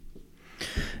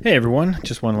Hey everyone,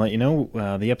 just want to let you know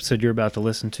the episode you're about to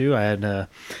listen to. I had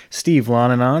Steve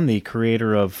Lonan on, the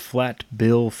creator of Flat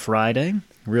Bill Friday,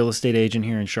 real estate agent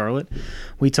here in Charlotte.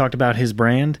 We talked about his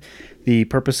brand, the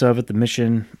purpose of it, the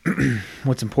mission,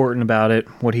 what's important about it,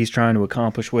 what he's trying to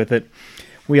accomplish with it.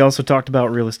 We also talked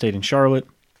about real estate in Charlotte,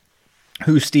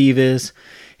 who Steve is,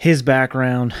 his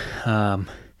background, the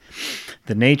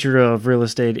nature of real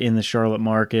estate in the Charlotte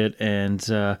market,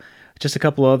 and just a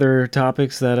couple other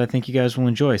topics that I think you guys will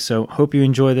enjoy. So hope you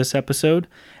enjoy this episode.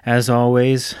 As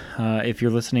always, if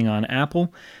you're listening on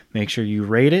Apple, make sure you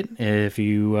rate it. If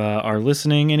you are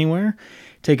listening anywhere,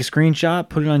 take a screenshot,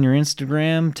 put it on your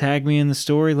Instagram, tag me in the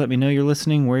story, let me know you're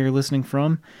listening, where you're listening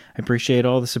from. I appreciate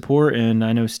all the support, and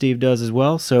I know Steve does as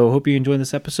well. So hope you enjoy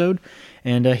this episode,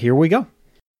 and here we go.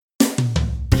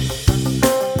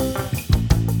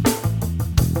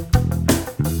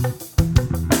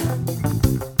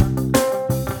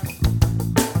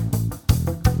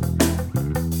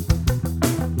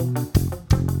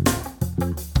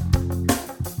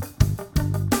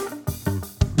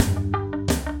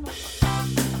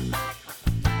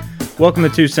 Welcome to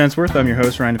Two Cents Worth. I'm your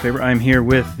host, Ryan DeFaber. I'm here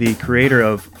with the creator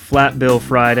of Flat Bill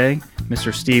Friday,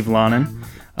 Mr. Steve Lonan.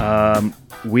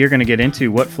 We are going to get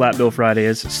into what Flat Bill Friday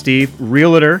is. Steve,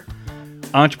 realtor,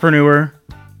 entrepreneur,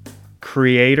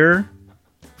 creator,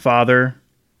 father,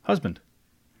 husband.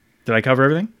 Did I cover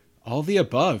everything? All the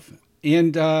above.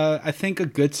 And I think a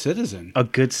good citizen. A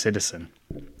good citizen.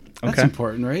 That's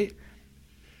important, right?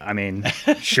 I mean,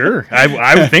 sure.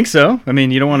 I would think so. I mean,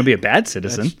 you don't want to be a bad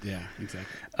citizen. Yeah, exactly.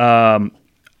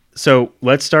 So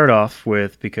let's start off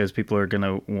with, because people are going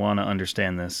to want to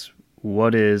understand this,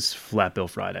 what is Flat Bill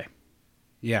Friday?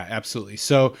 Yeah, absolutely.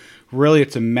 So really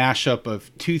it's a mashup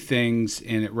of two things,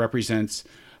 and it represents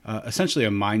essentially a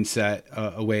mindset,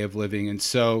 a way of living. And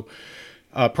so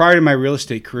prior to my real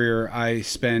estate career, I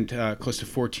spent close to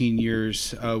 14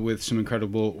 years with some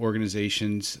incredible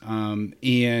organizations.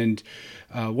 And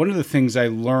one of the things I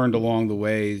learned along the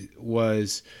way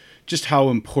was just how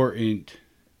important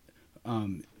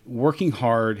working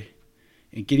hard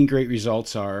and getting great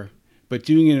results are, but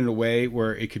doing it in a way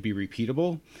where it could be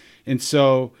repeatable. And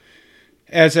so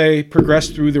as I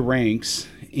progressed through the ranks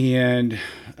and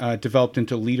developed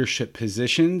into leadership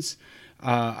positions,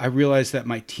 I realized that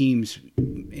my teams,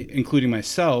 including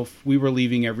myself, we were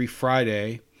leaving every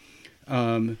Friday.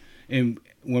 And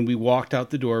when we walked out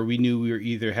the door, we knew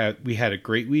we had a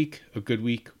great week, a good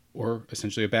week, or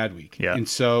essentially a bad week. Yeah. And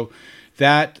so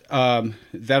that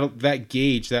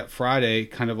gauge, that Friday,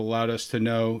 kind of allowed us to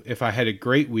know, if I had a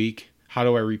great week, how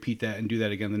do I repeat that and do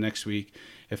that again the next week?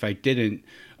 If I didn't,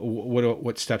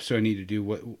 what steps do I need to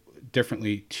do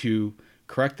differently to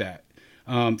correct that?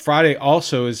 Friday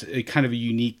also is a kind of a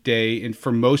unique day, and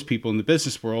for most people in the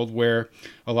business world, where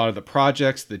a lot of the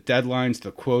projects, the deadlines,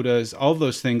 the quotas, all of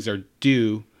those things are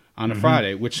due on a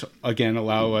Friday, which again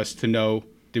allow us to know,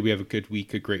 did we have a good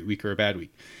week, a great week, or a bad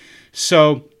week?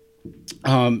 So,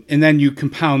 and then you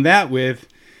compound that with,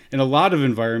 in a lot of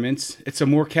environments, it's a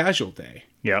more casual day.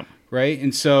 Yeah. Right.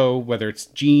 And so whether it's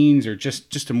jeans or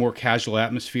just a more casual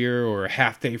atmosphere, or a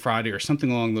half day Friday or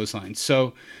something along those lines.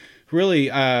 So really,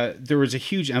 there was a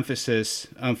huge emphasis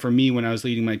for me when I was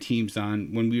leading my teams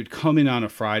on, when we would come in on a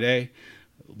Friday,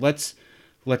 let's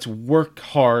work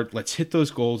hard. Let's hit those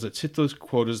goals. Let's hit those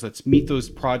quotas. Let's meet those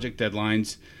project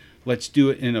deadlines. Let's do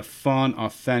it in a fun,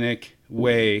 authentic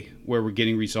way where we're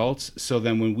getting results. So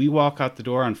then when we walk out the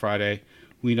door on Friday,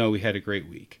 we know we had a great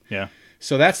week. Yeah.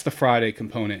 So that's the Friday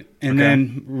component. And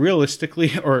then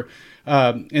realistically,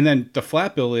 and then the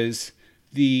flat bill is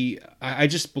I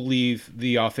just believe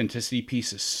the authenticity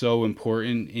piece is so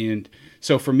important. And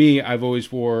so for me, I've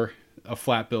always wore a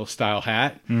flat bill style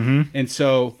hat. Mm-hmm. And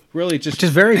so really just... Which is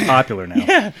very popular now.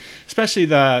 Yeah. Especially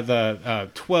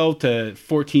the 12 to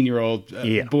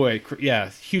 14-year-old boy. Yeah,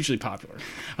 hugely popular.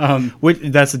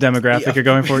 That's the demographic you're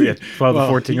going for? Yeah,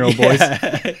 12 to 14-year-old boys?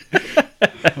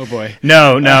 Oh, boy.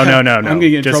 No. I'm going to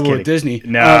get in trouble with Disney.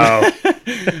 No.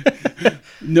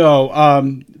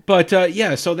 No. But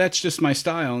so that's just my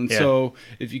style. And so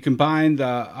if you combine the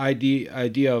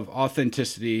idea of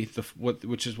authenticity,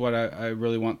 which is what I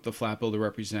really want the flat bill to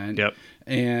represent,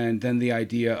 and then the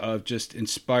idea of just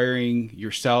inspiring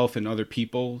yourself and other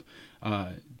people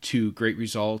to great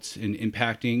results and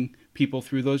impacting people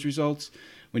through those results,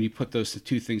 when you put those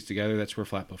two things together, that's where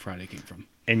Flat Bill Friday came from.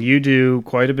 And you do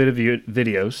quite a bit of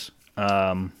videos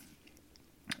on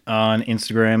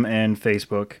Instagram and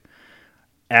Facebook.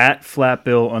 At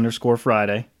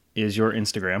 @flatbill_Friday is your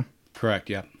Instagram. Correct,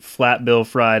 yeah. Flat Bill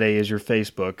Friday is your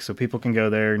Facebook, so people can go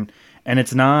there. And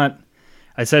it's not,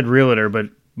 I said realtor, but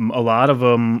a lot of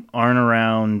them aren't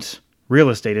around real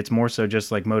estate, it's more so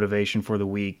just like motivation for the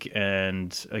week.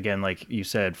 And again, like you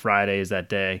said, Friday is that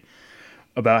day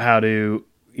about how to,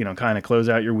 kind of close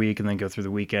out your week and then go through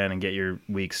the weekend and get your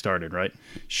week started, right?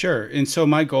 Sure. And so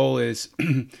my goal is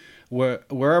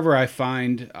wherever I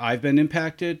find I've been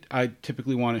impacted, I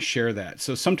typically want to share that.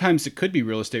 So sometimes it could be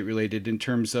real estate related in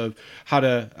terms of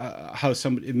how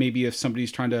somebody, maybe if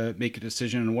somebody's trying to make a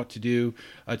decision on what to do,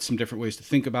 some different ways to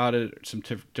think about it, some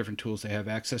different tools they have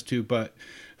access to. But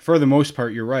for the most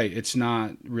part, you're right. It's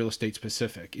not real estate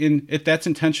specific. And that's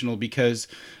intentional because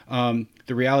the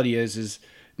reality is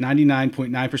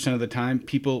 99.9% of the time,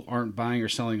 people aren't buying or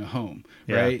selling a home,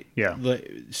 right? Yeah.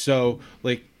 So,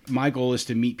 like, my goal is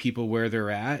to meet people where they're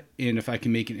at, and if I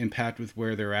can make an impact with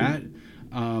where they're at,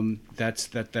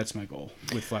 that's my goal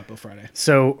with Flat Bill Friday.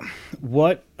 So,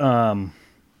 what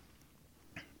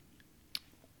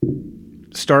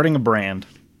starting a brand,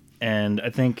 and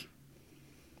I think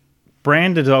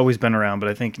brand has always been around, but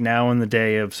I think now in the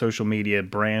day of social media,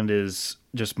 brand is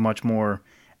just much more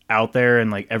out there,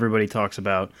 and like everybody talks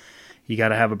about, you got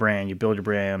to have a brand, you build your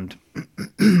brand.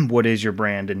 What is your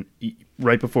brand? And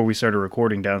right before we started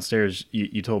recording downstairs,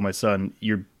 you told my son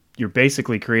you're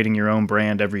basically creating your own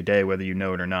brand every day, whether you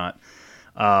know it or not.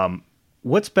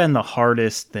 What's been the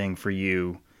hardest thing for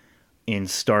you in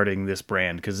starting this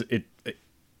brand? Because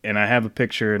and I have a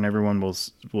picture, and everyone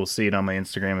will see it on my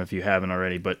Instagram if you haven't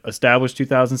already. But established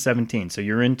 2017, so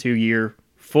you're into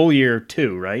full year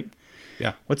 2, right?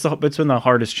 Yeah. What's been the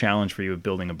hardest challenge for you of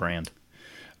building a brand?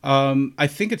 I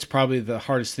think it's probably the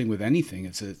hardest thing with anything.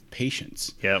 It's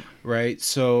patience. Yep. Right.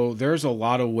 So there's a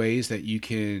lot of ways that you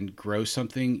can grow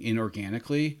something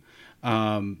inorganically.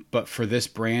 But for this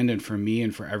brand and for me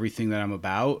and for everything that I'm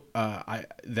about,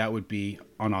 that would be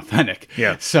unauthentic.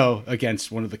 Yeah. So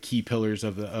against one of the key pillars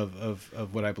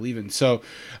of what I believe in. So,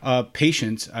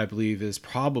 patience, I believe, is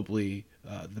probably,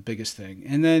 the biggest thing.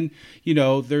 And then,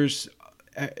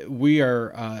 we're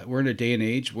in a day and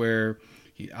age where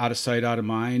out of sight, out of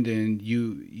mind, and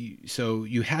so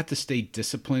you have to stay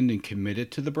disciplined and committed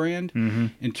to the brand. Mm-hmm.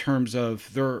 In terms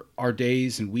of, there are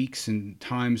days and weeks and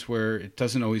times where it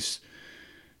doesn't always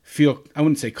feel, I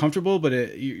wouldn't say comfortable,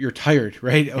 but you're tired,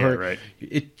 right? Yeah, right.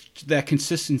 That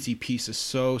consistency piece is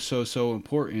so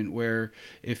important, where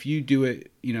if you do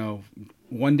it,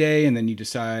 one day and then you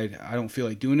decide I don't feel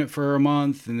like doing it for a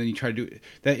month, and then you try to do it,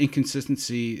 that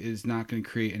inconsistency is not going to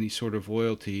create any sort of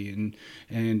loyalty,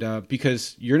 and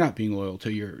because you're not being loyal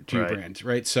to your brand,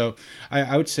 right? So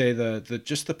I would say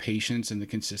just the patience and the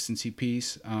consistency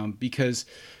piece, because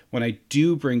when I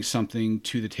do bring something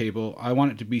to the table, I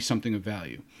want it to be something of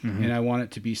value, mm-hmm. and I want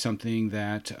it to be something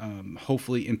that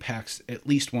hopefully impacts at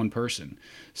least one person.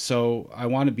 So I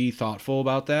want to be thoughtful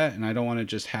about that, and I don't want to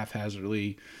just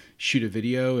haphazardly shoot a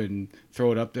video and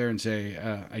throw it up there and say,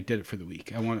 I did it for the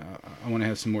week. I want to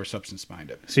have some more substance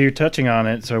behind it. So you're touching on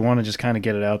it, so I want to just kind of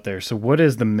get it out there. So what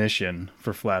is the mission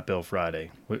for Flat Bill Friday?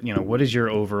 What is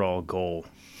your overall goal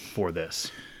for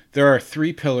this? There are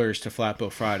 3 pillars to Flat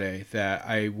Bill Friday that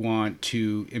I want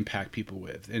to impact people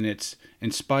with, and it's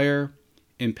inspire,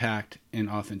 impact, and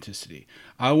authenticity.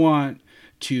 I want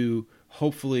to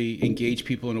hopefully engage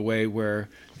people in a way where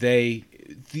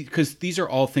because these are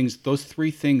all things, those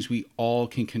 3 things we all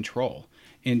can control.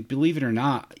 And believe it or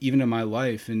not, even in my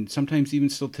life, and sometimes even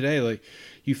still today, like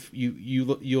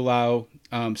you allow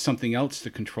something else to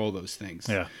control those things.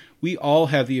 Yeah. We all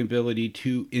have the ability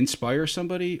to inspire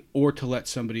somebody or to let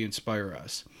somebody inspire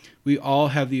us. We all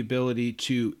have the ability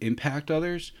to impact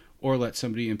others or let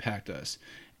somebody impact us.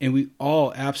 And we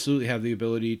all absolutely have the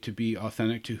ability to be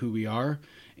authentic to who we are.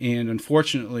 And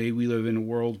unfortunately, we live in a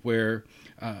world where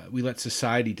we let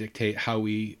society dictate how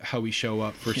we show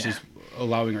up versus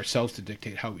allowing ourselves to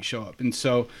dictate how we show up. And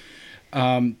so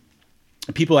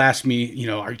people ask me,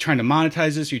 are you trying to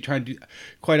monetize this? Are you trying to do?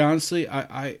 Quite honestly,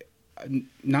 I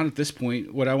not at this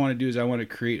point. What I want to do is I want to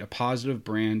create a positive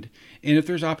brand. And if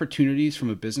there's opportunities from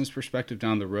a business perspective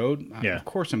down the road, of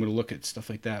course I'm going to look at stuff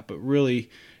like that. But really,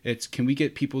 it's, can we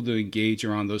get people to engage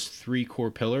around those 3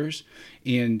 core pillars?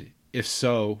 And if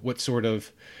so, what sort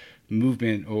of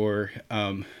movement or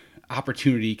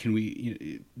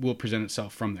opportunity will present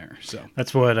itself from there? So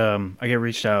that's what I get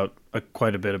reached out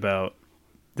quite a bit about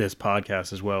this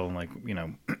podcast as well. And like,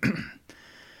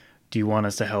 do you want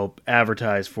us to help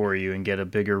advertise for you and get a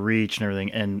bigger reach and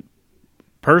everything? And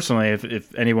personally,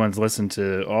 if anyone's listened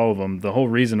to all of them, the whole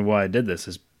reason why I did this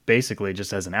is basically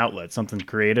just as an outlet, something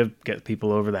creative, get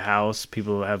people over the house,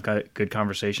 people have got good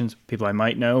conversations, people I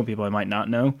might know, people I might not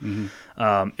know.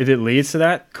 Mm-hmm. If it leads to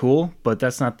that, cool, but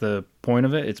that's not the point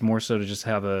of it. It's more so to just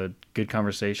have a good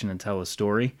conversation and tell a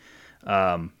story.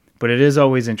 But it is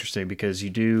always interesting because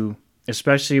you do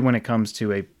especially when it comes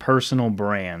to a personal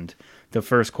brand, the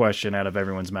first question out of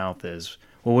everyone's mouth is,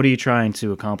 well, what are you trying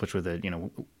to accomplish with it? Are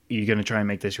you going to try and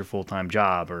make this your full-time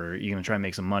job, or are you going to try and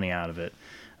make some money out of it?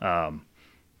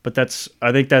 But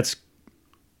I think that's,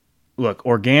 look,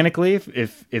 organically,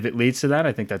 if it leads to that,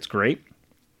 I think that's great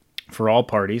for all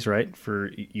parties, right?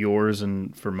 For yours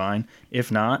and for mine.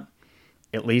 If not,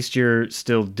 at least you're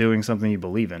still doing something you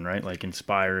believe in, right? Like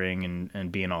inspiring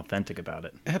and being authentic about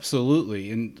it.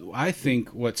 Absolutely. And I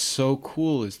think what's so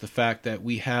cool is the fact that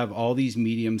we have all these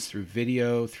mediums through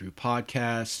video, through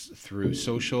podcasts, through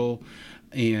social,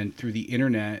 and through the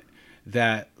internet,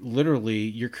 that literally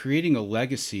you're creating a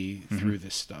legacy through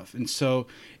this stuff. And so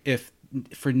if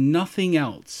for nothing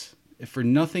else,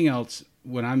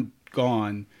 when I'm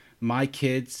gone, my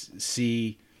kids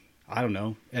see, I don't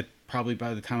know, probably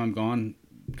by the time I'm gone,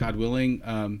 God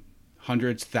willing,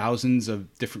 hundreds, thousands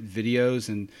of different videos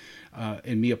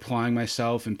and me applying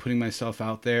myself and putting myself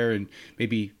out there and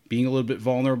maybe being a little bit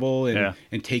vulnerable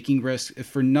and taking risks. If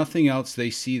for nothing else, they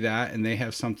see that and they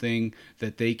have something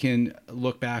that they can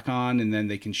look back on and then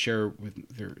they can share with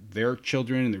their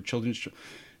children and their children's children,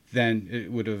 then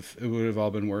it would have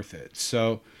all been worth it.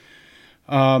 So,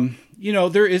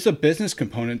 there is a business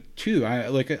component too.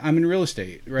 I'm in real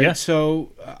estate, right? Yeah.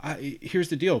 So here's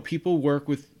the deal. People work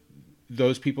with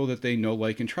those people that they know,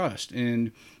 like, and trust.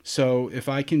 And so if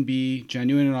I can be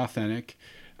genuine and authentic,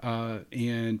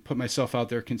 and put myself out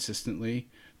there consistently,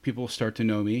 people start to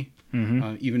know me,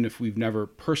 even if we've never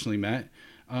personally met.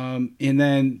 And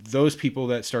then those people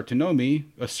that start to know me,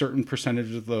 a certain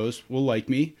percentage of those will like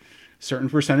me, certain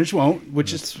percentage won't,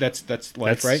 which that's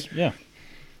life, right? Yeah.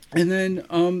 And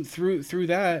then through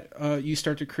that, you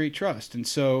start to create trust. And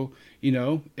so,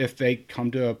 if they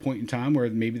come to a point in time where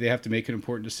maybe they have to make an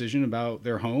important decision about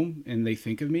their home and they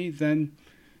think of me, then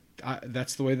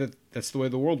that's the way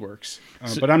the world works.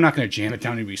 But I'm not going to jam it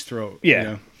down anybody's throat.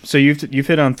 Yeah. So you've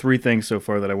hit on three things so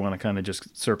far that I want to kind of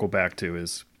just circle back to: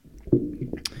 is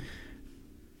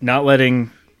not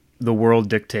letting the world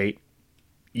dictate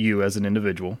you as an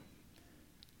individual.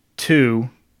 2,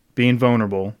 being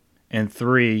vulnerable. And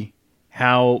 3,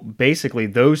 how basically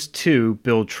those two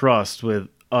build trust with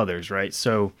others, right?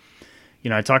 So,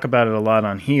 I talk about it a lot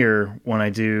on here when I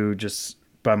do just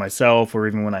by myself, or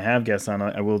even when I have guests on,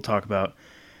 I will talk about,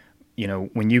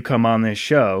 when you come on this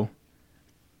show,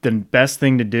 the best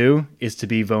thing to do is to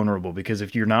be vulnerable, because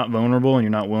if you're not vulnerable and you're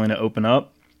not willing to open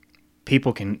up,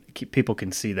 people can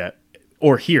see that.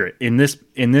 Or hear it. In this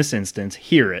instance,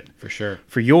 hear it. For sure.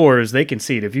 For yours, they can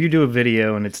see it. If you do a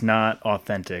video and it's not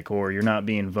authentic, or you're not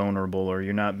being vulnerable, or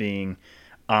you're not being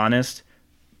honest,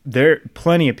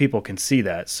 plenty of people can see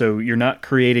that. So you're not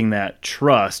creating that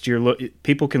trust.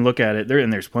 People can look at it,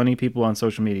 and there's plenty of people on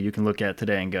social media you can look at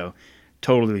today and go,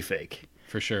 totally fake.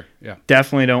 For sure, yeah.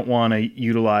 Definitely don't want to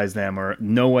utilize them, or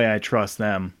no way I trust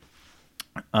them.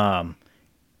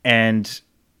 And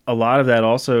a lot of that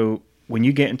also, when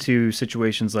you get into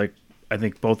situations like I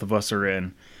think both of us are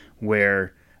in,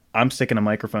 where I'm sticking a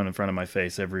microphone in front of my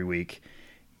face every week,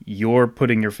 you're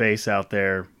putting your face out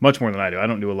there much more than I do. I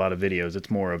don't do a lot of videos. It's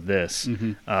more of this,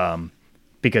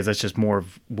 because that's just more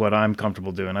of what I'm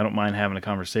comfortable doing. I don't mind having a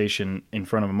conversation in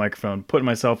front of a microphone, putting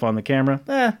myself on the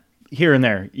camera, here and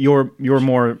there. You're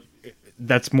more,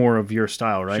 that's more of your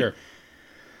style, right? Sure.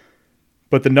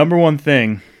 But the number one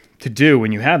thing to do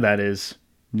when you have that is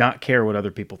not care what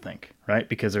other people think, right?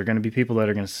 Because there are going to be people that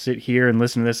are going to sit here and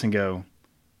listen to this and go,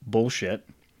 bullshit.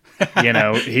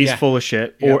 He's full of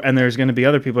shit. Yep. And there's going to be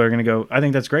other people that are going to go, I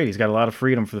think that's great. He's got a lot of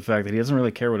freedom for the fact that he doesn't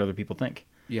really care what other people think.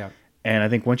 Yeah. And I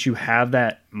think once you have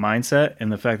that mindset,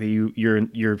 and the fact that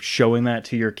you're showing that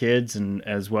to your kids, and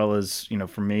as well as,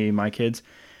 for me, my kids,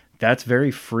 that's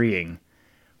very freeing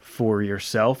for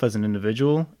yourself as an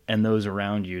individual and those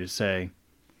around you to say,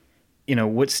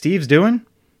 what Steve's doing,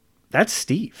 that's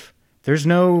Steve. There's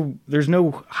no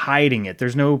hiding it.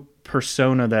 There's no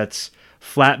persona that's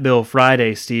Flat Bill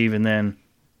Friday Steve and then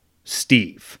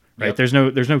Steve, right? Yep.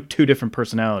 There's no two different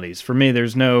personalities. For me,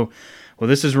 there's no, well,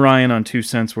 this is Ryan on 2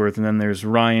 cents worth, and then there's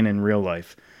Ryan in real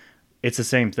life. It's the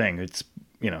same thing. It's,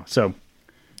 so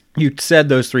you said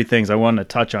those three things. I wanted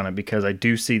to touch on it because I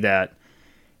do see that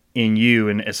in you,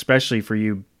 and especially for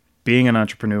you being an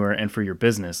entrepreneur and for your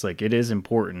business. Like, it is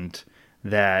important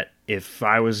that if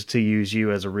I was to use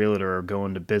you as a realtor or go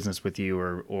into business with you,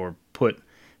 or put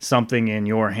something in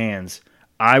your hands,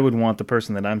 I would want the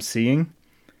person that I'm seeing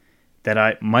that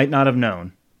I might not have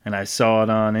known, and I saw it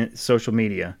on social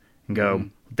media, and go,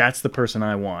 that's the person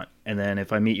I want. And then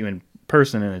if I meet you in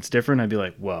person and it's different, I'd be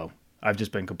like, whoa, I've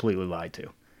just been completely lied to.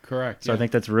 Correct. So I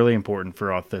think that's really important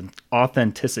for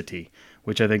authenticity,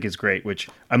 which I think is great, which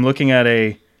I'm looking at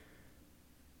a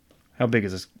how big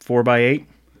is this? 4x8?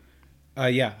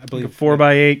 Yeah, I believe Like a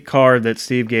 4x8 card that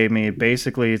Steve gave me.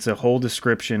 Basically, it's a whole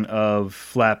description of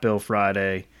Flat Bill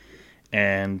Friday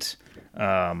and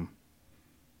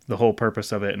the whole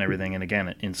purpose of it and everything. And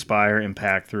again, inspire,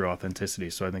 impact through authenticity.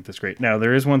 So I think that's great. Now,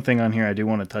 there is one thing on here I do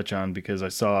want to touch on because I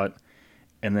saw it,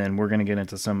 and then we're going to get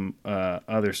into some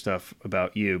other stuff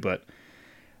about you. But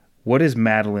what is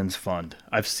Madeline's Fund?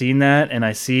 I've seen that, and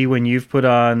I see when you've put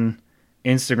on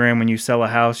Instagram, when you sell a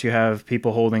house, you have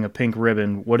people holding a pink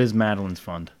ribbon. What is Madeline's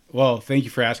Fund? Well, thank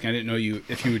you for asking. I didn't know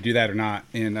if you would do that or not,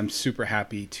 and I'm super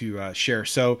happy to share.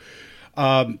 So,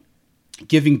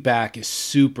 giving back is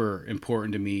super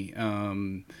important to me.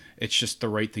 It's just the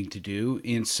right thing to do.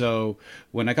 And so,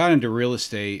 when I got into real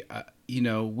estate,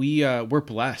 we're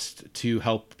blessed to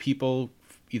help people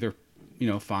either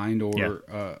find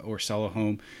or sell a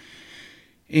home,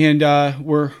 and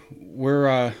we're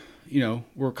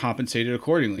compensated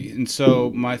accordingly. And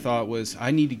so my thought was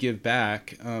I need to give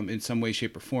back in some way,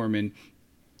 shape, or form. And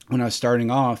when I was starting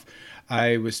off,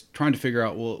 I was trying to figure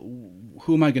out, well,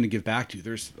 who am I going to give back to?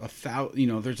 There's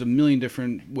there's a million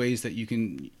different ways that you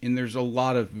can, and there's a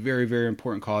lot of very, very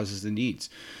important causes and needs.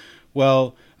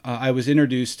 Well, I was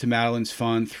introduced to Madeline's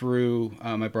Fund through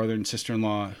my brother and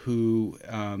sister-in-law,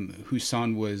 whose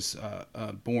son was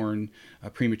born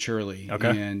prematurely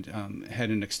and had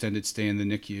an extended stay in the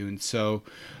NICU. And so,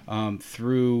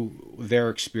 through their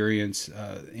experience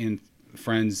and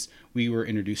friends, we were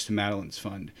introduced to Madeline's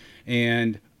Fund,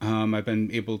 and I've been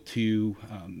able to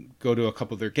go to a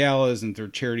couple of their galas and their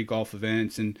charity golf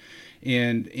events, and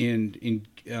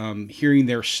hearing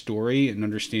their story and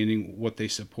understanding what they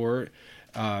support.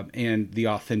 And the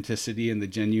authenticity and the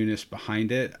genuineness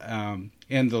behind it, and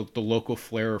the local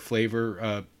flair or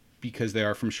flavor, because they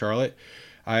are from Charlotte,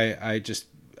 I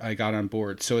got on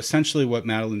board. So essentially what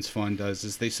Madeline's Fund does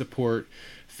is they support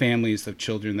families of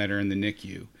children that are in the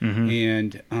NICU,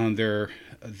 and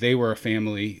they were a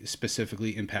family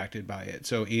specifically impacted by it.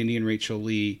 So Andy and Rachel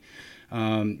Lee,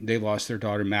 they lost their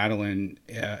daughter Madeline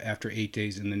after 8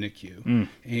 days in the NICU,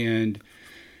 and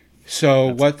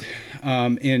so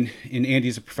and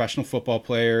Andy's a professional football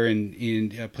player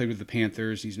and played with the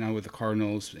Panthers. He's now with the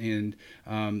Cardinals, and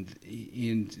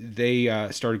they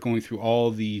started going through all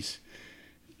these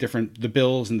the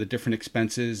bills and the different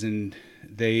expenses, and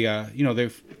they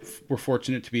were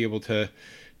fortunate to be able to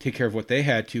take care of what they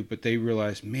had to, but they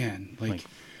realized, man,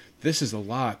 this is a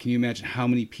lot. Can you imagine how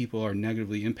many people are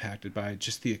negatively impacted by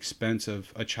just the expense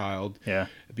of a child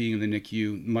being in the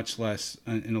NICU, much less,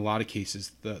 in a lot of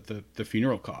cases, the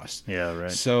funeral costs. Yeah, right.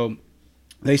 So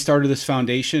they started this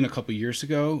foundation a couple years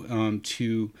ago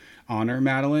to honor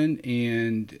Madeline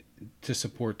and to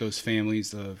support those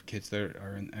families of kids that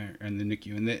are in the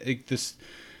NICU. And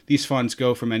these funds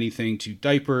go from anything to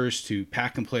diapers, to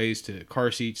pack and plays, to car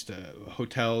seats, to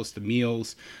hotels, to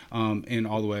meals, and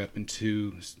all the way up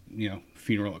into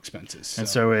funeral expenses. And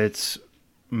so it's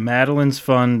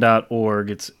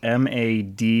madelensfund.org. It's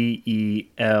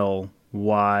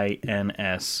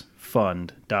MADELYNS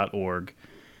fund.org,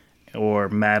 or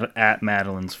at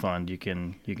Madeline's Fund. You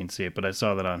can see it, but I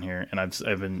saw that on here, and I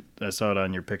saw it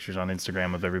on your pictures on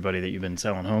Instagram of everybody that you've been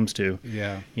selling homes to.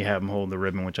 Yeah, you have them hold the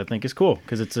ribbon, which I think is cool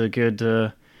because it's a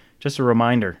good, just a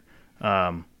reminder.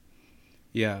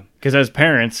 Yeah, because as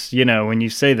parents, when you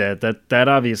say that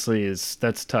obviously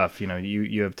that's tough.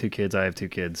 You have 2 kids, I have 2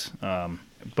 kids,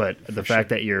 but the fact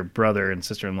that your brother and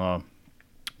sister-in-law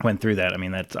went through that, I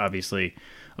mean, that's obviously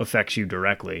affects you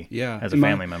directly as a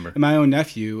family member. My own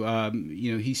nephew,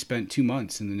 he spent 2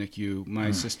 months in the NICU. My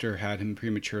sister had him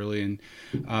prematurely, and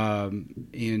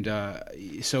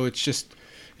so it's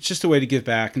just a way to give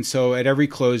back. And so at every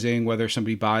closing, whether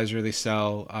somebody buys or they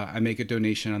sell, I make a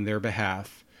donation on their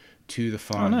behalf to the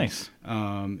fund. Oh, nice.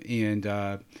 And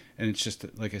it's just,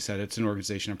 like I said, it's an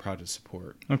organization I'm proud to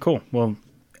support. Oh, cool. Well,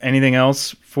 anything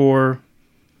else for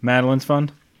Madeline's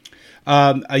Fund?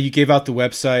 You gave out the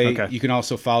website. Okay. You can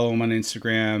also follow them on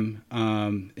Instagram.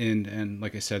 And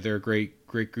like I said, they're a great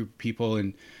group of people.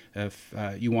 And if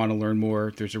you want to learn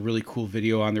more, there's a really cool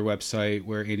video on their website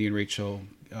where Andy and Rachel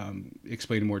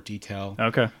explain in more detail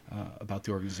about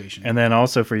the organization. And then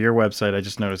also for your website, I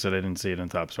just noticed that I didn't see it on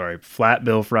top. Sorry.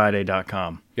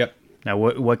 flatbillfriday.com. Yep. Now,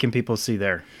 what can people see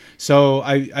there? So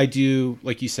I do,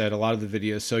 like you said, a lot of the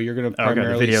videos. So you're going to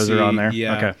primarily the videos see, are on there.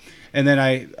 Yeah. Okay. And then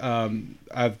I'm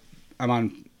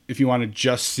on. If you want to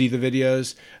just see the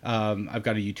videos, I've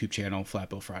got a YouTube channel, Flat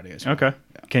Bill Friday as well. Okay.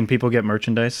 Yeah. Can people get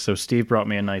merchandise? So Steve brought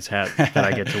me a nice hat that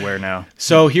I get to wear now.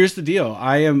 So here's the deal.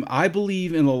 I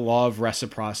believe in the law of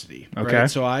reciprocity. Okay. Right?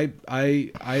 So I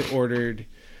ordered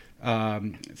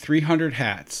 300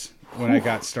 hats when I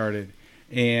got started,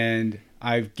 and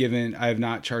I have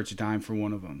not charged a dime for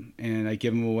one of them, and I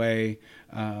give them away,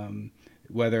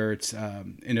 whether it's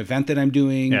an event that I'm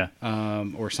doing,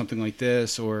 or something like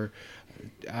this, or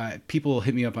people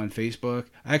hit me up on Facebook.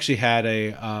 I actually had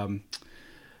a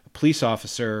police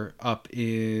officer up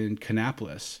in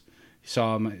Kannapolis. He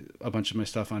saw a bunch of my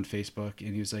stuff on Facebook,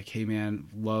 and he was like, "Hey man,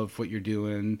 love what you're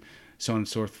doing, so on and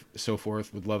so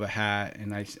forth. Would love a hat."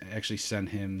 And I actually sent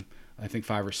him, I think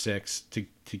 5 or 6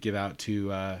 to give out to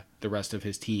the rest of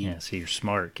his team. Yeah, see, you're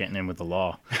smart, getting in with the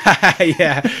law.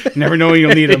 Yeah, never know when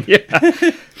you'll need them. Yeah.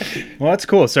 Well, that's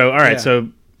cool. So, all right, Yeah. so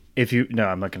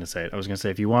I'm not going to say it. I was going to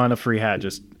say, if you want a free hat,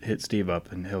 just hit Steve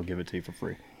up, and he'll give it to you for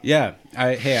free. Yeah,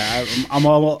 I'm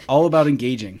all about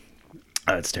engaging.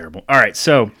 That's terrible. All right,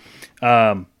 so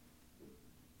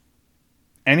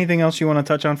anything else you want to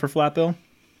touch on for Flat Bill?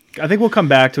 I think we'll come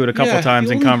back to it a couple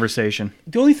times in conversation.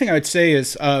 The only thing I would say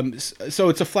is, so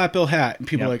it's a flat bill hat, and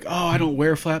people Yep. are like, "Oh, I don't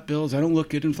wear flat bills. I don't look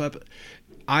good in flat bill."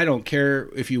 I don't care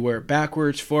if you wear it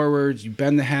backwards, forwards, you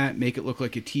bend the hat, make it look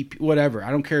like a T, whatever.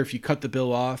 I don't care if you cut the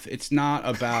bill off. It's not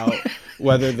about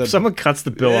whether the If someone cuts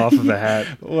the bill off of a hat.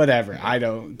 whatever. I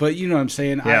don't. But you know what I'm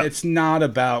saying? Yeah. It's not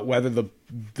about whether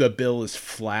the bill is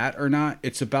flat or not.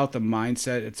 It's about the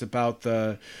mindset. It's about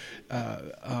the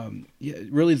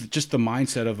really just the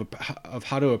mindset of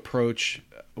how to approach,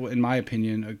 in my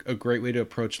opinion, a great way to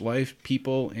approach life,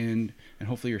 people, and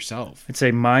hopefully yourself. It's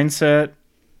a mindset,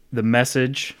 the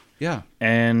message, Yeah.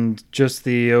 and just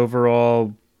the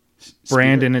overall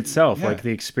brand Spirit. in itself, Yeah. like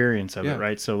the experience of Yeah. it,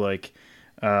 right? So, like,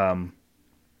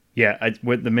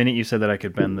 with the minute you said that I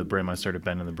could bend the brim, I started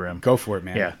bending the brim. Go for it,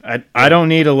 man. Yeah, I don't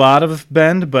need a lot of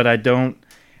bend, but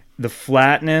the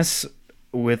flatness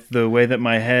with the way that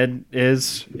my head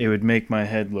is, it would make my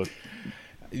head look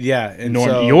Yeah. And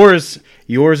normal. so,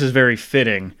 Yours is very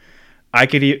fitting. I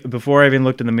could, before I even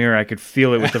looked in the mirror, I could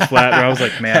feel it with the flat. Where I was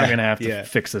like, man, I'm gonna have to Yeah.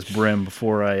 fix this brim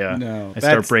before I No, start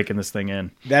that's- breaking this thing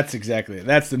in. that's exactly it.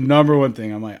 That's the number one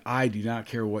thing. I'm like, I do not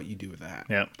care what you do with that.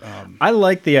 Yeah, I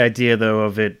like the idea though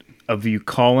of you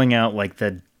calling out like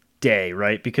the day,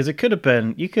 right? Because you could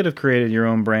have created your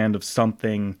own brand of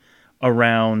something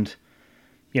around,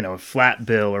 a flat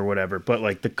bill or whatever. But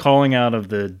like the calling out of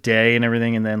the day and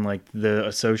everything, and then like the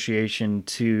association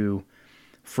to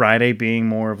Friday being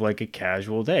more of like a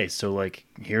casual day. So like,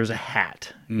 here's a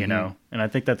hat, and I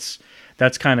think that's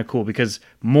kind of cool because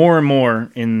more and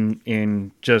more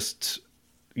in just,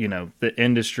 the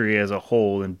industry as a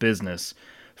whole in business,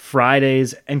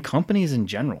 Fridays and companies in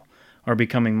general are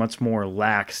becoming much more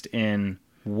laxed in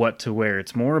what to wear.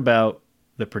 It's more about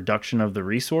the production of the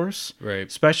resource, Right.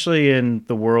 especially in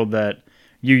the world that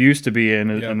you used to be in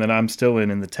Yep. and that I'm still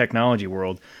in the technology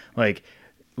world. Like,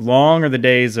 long are the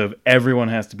days of everyone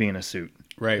has to be in a suit.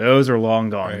 Right. Those are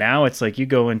long gone. Right. Now it's like you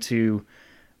go into,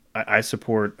 I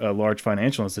support a large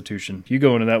financial institution. You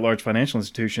go into that large financial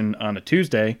institution on a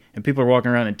Tuesday and people are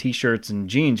walking around in t-shirts and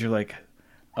jeans. You're like,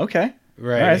 okay.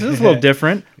 Right. All right, this is a little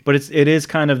different, but it is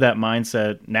kind of that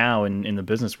mindset now in the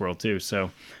business world too.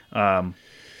 So,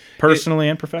 personally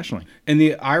and professionally. And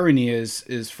the irony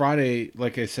is Friday,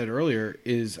 like I said earlier,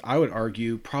 is, I would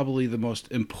argue, probably the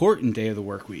most important day of the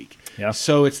work week. Yeah.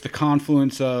 So it's the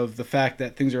confluence of the fact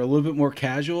that things are a little bit more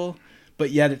casual,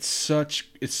 but yet it's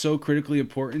so critically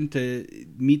important to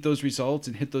meet those results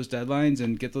and hit those deadlines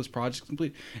and get those projects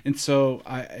complete. And so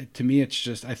to me, it's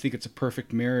just, I think it's a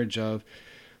perfect marriage of,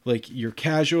 like, you're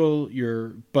casual,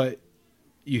 but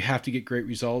you have to get great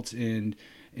results, and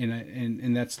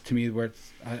that's, to me, where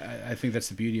I think that's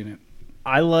the beauty in it.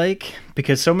 I like,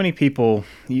 because so many people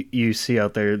you see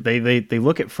out there, they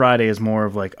look at Friday as more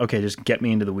of like, okay, just get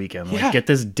me into the weekend, like get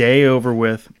this day over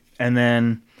with. And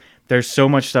then there's so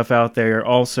much stuff out there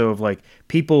also of like,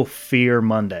 people fear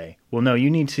Monday. Well, no,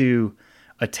 you need to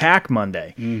attack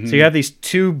Monday. Mm-hmm. So you have these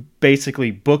two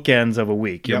basically bookends of a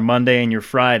week, your Monday and your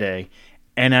Friday.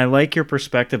 And I like your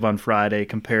perspective on Friday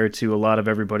compared to a lot of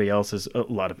everybody else's, a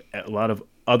lot of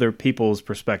other people's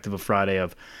perspective of Friday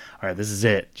of, all right, this is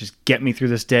it. Just get me through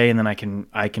this day, and then I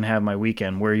can have my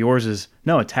weekend. Where yours is,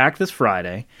 no, attack this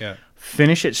Friday,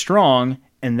 finish it strong,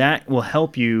 and that will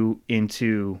help you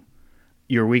into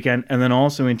your weekend and then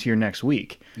also into your next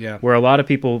week. Yeah. Where a lot of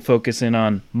people focus in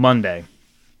on Monday.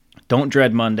 Don't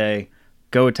dread Monday.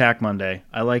 Go attack Monday.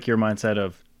 I like your mindset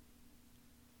of,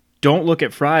 don't look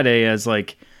at Friday as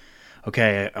like,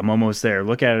 okay, I'm almost there.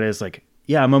 Look at it as like,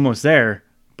 yeah, I'm almost there,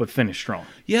 but finish strong.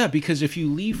 Yeah, because if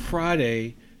you leave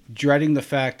Friday dreading the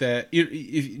fact that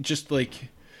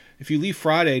if you leave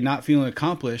Friday not feeling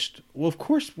accomplished, well, of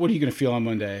course, what are you going to feel on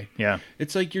Monday? Yeah.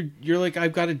 It's like you're like,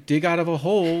 I've got to dig out of a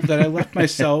hole that I left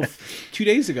myself 2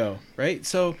 days ago, right?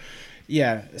 So,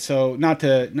 yeah. So not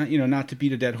to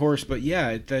beat a dead horse, but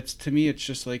yeah, that's to me. It's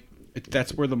just like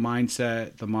that's where the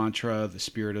mindset, the mantra, the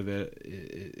spirit of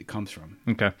it comes from.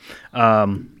 Okay. I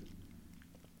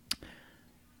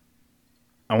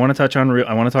want to touch on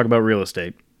I want to talk about real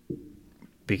estate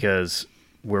because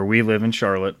where we live in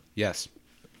Charlotte, Yes.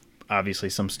 obviously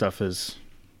some stuff has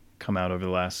come out over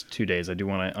the last 2 days. I do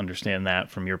want to understand that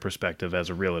from your perspective as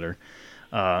a realtor,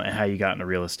 and how you got into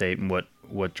real estate and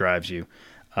what drives you.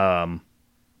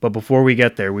 But before we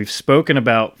get there, we've spoken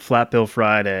about Flat Bill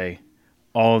Friday,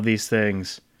 all of these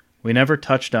things. We never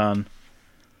touched on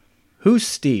who's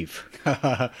Steve.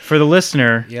 For the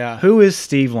listener, Yeah. who is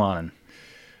Steve Lonin?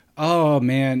 Oh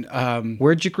man.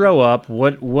 Where'd you grow up?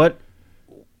 What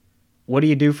do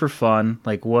you do for fun?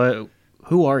 Like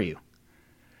who are you?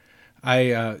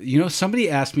 Somebody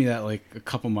asked me that like a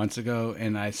couple months ago,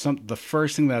 and the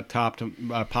first thing that popped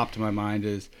to my mind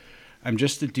is, I'm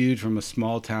just a dude from a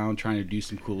small town trying to do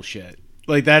some cool shit.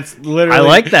 Like that's literally. I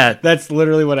like that. That's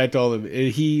literally what I told him.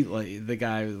 And the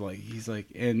guy was like,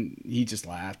 and he just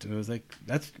laughed, and I was like,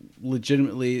 that's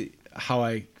legitimately how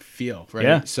I feel, right?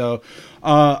 Yeah. So,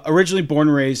 originally born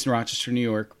and raised in Rochester, New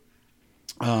York.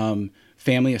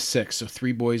 Family of 6, so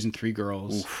 3 boys and 3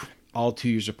 girls. Oof. All 2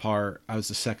 years apart. I was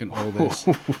the second oldest.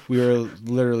 We were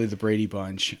literally the Brady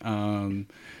Bunch.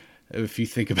 If you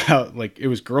think about, like, it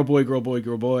was girl, boy, girl, boy,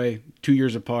 girl, boy, 2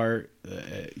 years apart.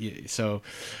 So,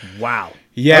 wow.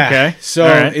 Yeah. Okay. So,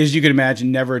 right. As you can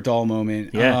imagine, never a dull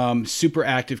moment. Yeah. Super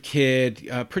active kid,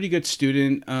 pretty good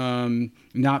student.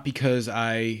 Not because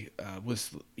I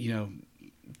was,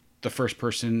 the first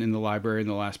person in the library and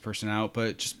the last person out,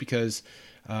 but just because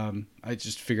I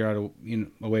just figured out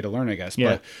a way to learn, I guess.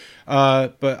 Yeah.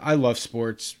 But I love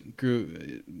sports.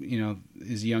 Grew,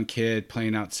 as a young kid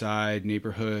playing outside,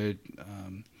 neighborhood.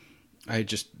 I had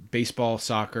just baseball,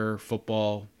 soccer,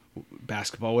 football,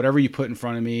 basketball, whatever you put in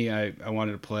front of me, I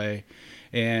wanted to play.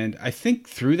 And I think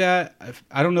through that,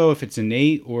 I don't know if it's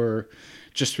innate or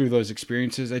just through those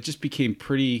experiences, I just became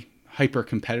pretty hyper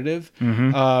competitive,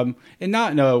 and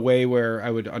not in a way where I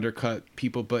would undercut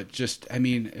people, but just, I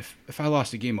mean, if I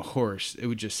lost a game of horse, it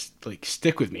would just like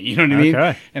stick with me, you know what I mean?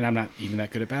 Okay. And I'm not even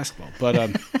that good at basketball,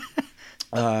 but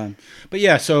but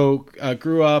yeah, so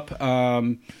grew up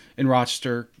in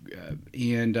Rochester,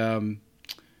 and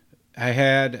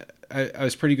I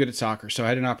was pretty good at soccer, so I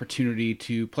had an opportunity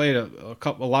to play at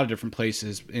a lot of different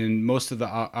places, and most of the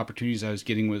opportunities I was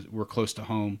getting were close to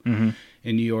home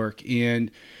in New York, and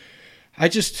I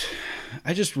just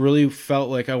really felt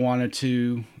like I wanted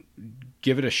to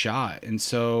give it a shot, and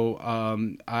so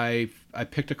I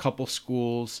picked a couple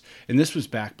schools, and this was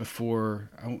back before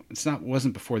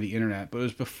wasn't before the internet, but it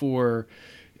was before.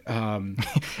 Yeah,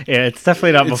 it's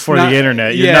definitely not before the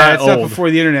internet. You're not not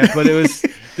before the internet, but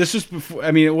this was before.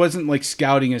 I mean, it wasn't like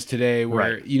scouting as today,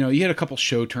 where right. You had a couple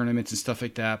show tournaments and stuff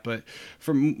like that, but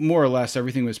for more or less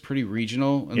everything was pretty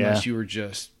regional, unless you were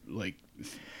just like.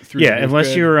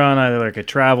 Unless you were on either like a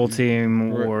travel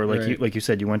team or like you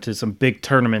said, you went to some big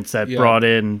tournaments that brought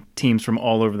in teams from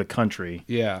all over the country.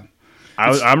 Yeah,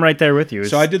 I'm right there with you.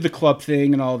 So I did the club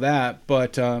thing and all that,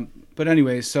 but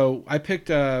anyway, so I picked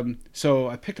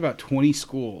about 20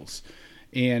 schools,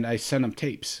 and I sent them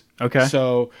tapes. Okay.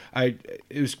 So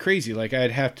it was crazy. Like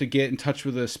I'd have to get in touch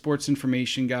with a sports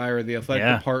information guy or the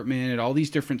athletic department at all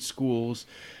these different schools.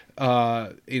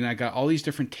 And I got all these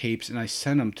different tapes, and I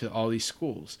sent them to all these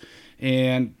schools,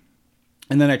 and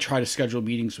then I try to schedule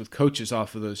meetings with coaches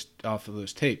off of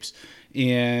those tapes,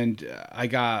 and I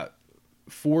got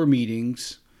 4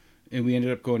 meetings, and we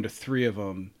ended up going to 3 of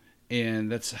them,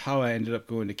 and that's how I ended up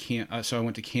going to so I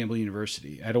went to Campbell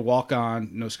University. I had to walk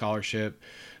on, no scholarship,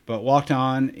 but walked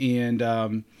on,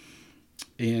 and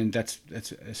that's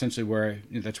essentially where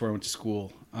I went to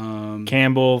school.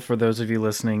 Campbell, for those of you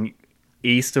listening.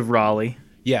 East of Raleigh.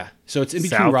 Yeah. So it's in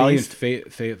between Southeast? Raleigh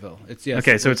and Fayetteville.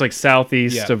 Okay, so it's like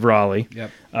southeast of Raleigh. Yep.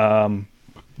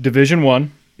 Division I.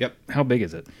 Yep. How big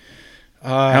is it?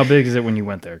 How big is it when you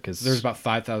went there? Because there's about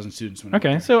 5,000 students. When I went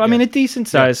there. So I mean, a decent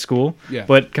sized school,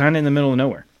 but kind of in the middle of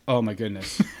nowhere. Oh my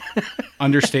goodness.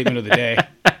 Understatement of the day.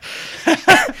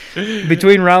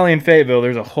 Between Raleigh and Fayetteville,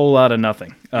 there's a whole lot of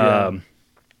nothing.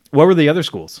 What were the other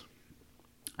schools?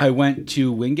 I went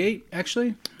to Wingate,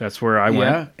 actually. That's where I went.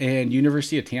 Yeah, and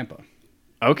University of Tampa.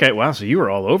 Okay, wow. So you were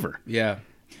all over. Yeah,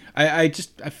 I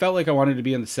felt like I wanted to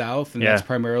be in the South, and that's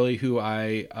primarily who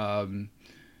I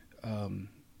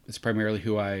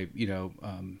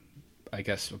I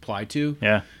guess applied to.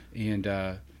 Yeah,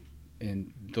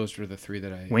 and those were the 3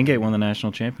 that I. Wingate won the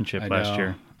national championship last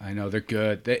year. I know, they're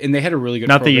good, and they had a really good.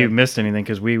 Not program. that you missed anything,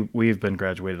 because we've been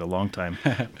graduated a long time,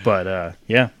 but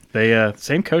they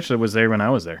same coach that was there when I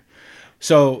was there.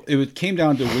 So came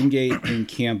down to Wingate and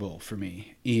Campbell for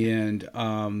me, and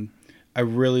I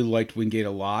really liked Wingate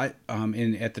a lot.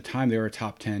 And at the time, they were a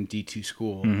top 10 D2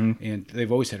 school, and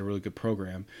they've always had a really good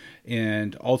program.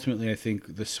 And ultimately, I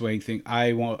think the swaying thing,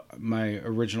 my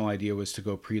original idea was to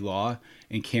go pre-law,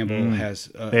 and Campbell has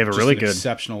they have a really good,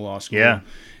 exceptional law school. Yeah.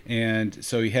 And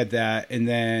so he had that, and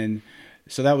then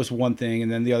so that was one thing,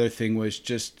 and then the other thing was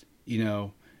just,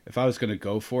 if I was going to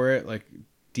go for it, like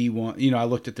D1, I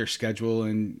looked at their schedule,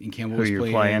 and Campbell was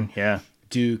playing. Yeah.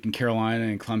 Duke and Carolina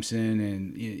and Clemson,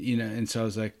 and and so I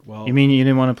was like, well, you mean you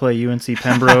didn't want to play UNC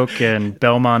Pembroke and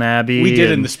Belmont Abbey? We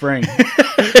did in the spring.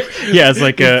 Yeah, it's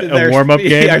like a warm-up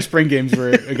game. Yeah, our spring games were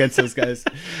against those guys.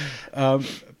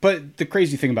 But the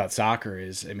crazy thing about soccer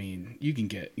is, you can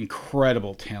get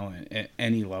incredible talent at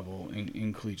any level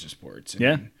in collegiate sports.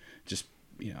 Just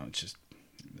it's just.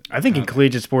 I think in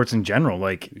collegiate sports in general,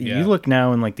 like you look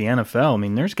now in like the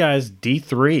NFL. There's guys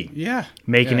D3,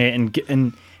 making it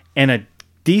and a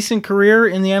decent career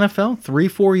in the NFL,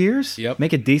 3-4 years,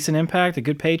 make a decent impact, a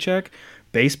good paycheck.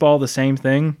 Baseball, the same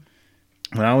thing.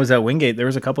 When I was at Wingate, there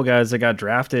was a couple guys that got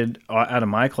drafted out of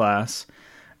my class,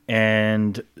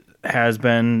 and has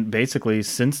been basically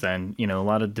since then. A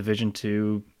lot of Division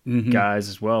II guys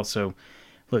as well. So,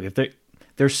 look,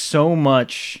 there's so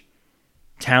much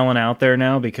talent out there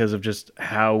now because of just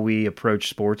how we approach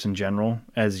sports in general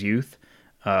as youth.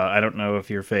 I don't know if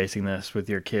you're facing this with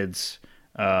your kids.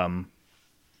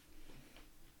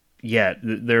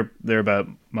 They're about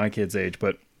my kids' age,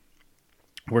 but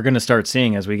we're going to start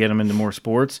seeing as we get them into more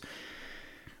sports,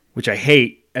 which I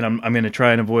hate, and I'm going to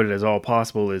try and avoid it as all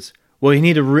possible, is, well, you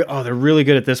need to, they're really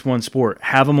good at this one sport.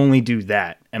 Have them only do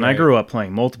that. And right. I grew up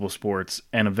playing multiple sports,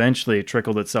 and eventually it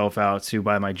trickled itself out to,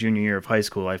 by my junior year of high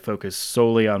school, I focused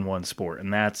solely on one sport,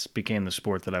 and that's became the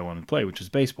sport that I wanted to play, which is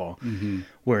baseball. Mm-hmm.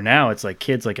 Where now it's like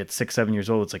kids like at 6-7 years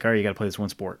old, it's like, all right, you got to play this one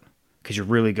sport because you're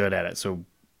really good at it. So,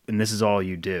 and this is all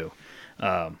you do.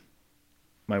 My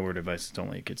word of advice is don't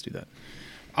let your kids do that.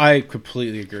 I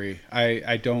completely agree.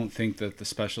 I don't think that the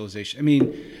specialization,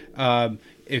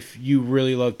 if you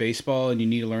really love baseball and you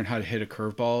need to learn how to hit a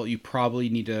curveball, you probably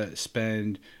need to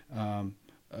spend,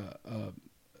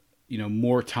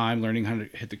 more time learning how to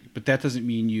hit but that doesn't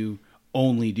mean you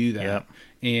only do that. Yep.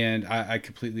 And I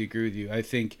completely agree with you. I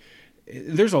think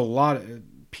there's a lot of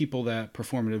people that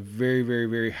perform at a very, very,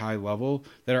 very high level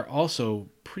that are also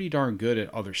pretty darn good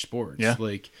at other sports. Yeah.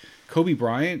 Like Kobe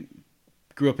Bryant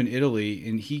grew up in Italy,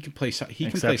 and he can play.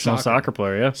 He can play soccer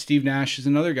player. Yeah. Steve Nash is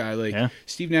another guy.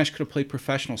 Steve Nash could have played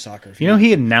professional soccer.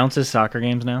 He announces soccer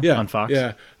games now on Fox.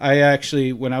 Yeah, I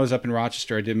actually, when I was up in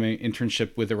Rochester, I did my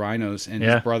internship with the Rhinos, and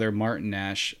his brother Martin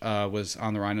Nash was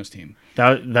on the Rhinos team.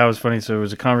 That was funny. So it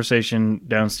was a conversation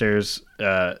downstairs.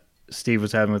 Steve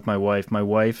was having with my wife. My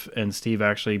wife and Steve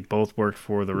actually both worked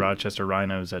for the Rochester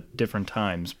Rhinos at different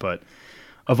times, but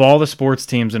of all the sports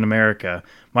teams in America,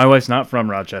 my wife's not from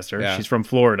Rochester. Yeah. She's from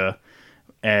Florida,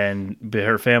 and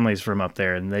her family's from up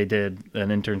there, and they did an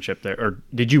internship there. Or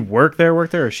did you work there,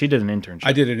 or she did an internship?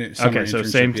 I did an summer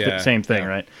internship. Same thing,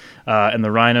 right? And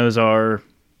the Rhinos are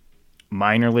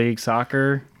minor league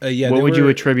soccer? What would you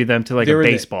attribute them to, like a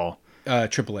baseball?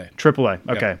 AAA. AAA.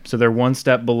 Okay, yeah. So they're one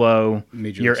step below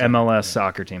your MLS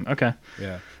soccer, soccer team. Okay.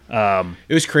 Yeah.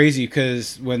 It was crazy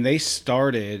because when they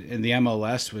started, and the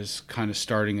MLS was kind of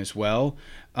starting as well,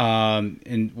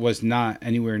 and was not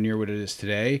anywhere near what it is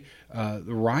today, the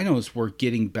Rhinos were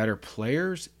getting better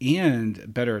players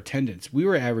and better attendance. We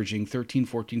were averaging 13,000,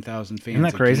 14,000 fans. Isn't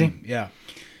that crazy? Game. Yeah.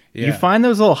 You find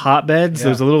those little hotbeds,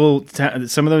 those little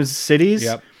some of those cities,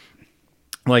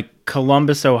 like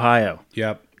Columbus, Ohio.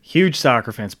 Yep. Huge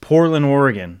soccer fans. Portland,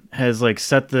 Oregon has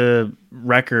set the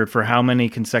record for how many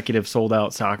consecutive sold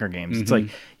out soccer games. Mm-hmm. It's like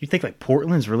you think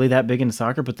Portland's really that big into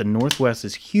soccer, but the Northwest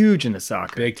is huge into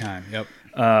soccer. Big time. Yep.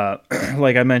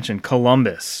 Like I mentioned,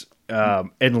 Columbus,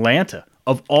 Atlanta,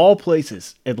 of all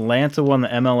places, Atlanta won the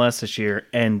MLS this year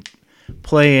and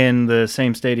play in the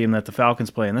same stadium that the Falcons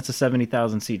play in. That's a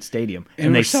 70,000 seat stadium,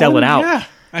 and they sell it out. Yeah,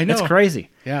 I know. It's crazy.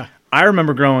 Yeah. I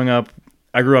remember growing up.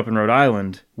 I grew up in Rhode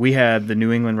Island. We had the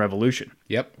New England Revolution.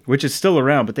 Yep. Which is still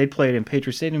around, but they'd play it in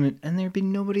Patriot Stadium, and there'd be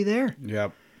nobody there.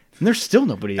 Yep. And there's still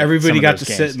nobody there. Everybody got to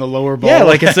sit in the lower bowl. Yeah,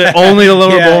 it's only the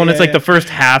lower bowl, and it's the first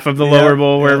half of the lower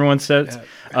bowl where everyone sits.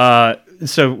 Yeah.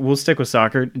 So we'll stick with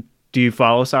soccer. Do you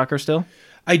follow soccer still?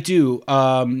 I do.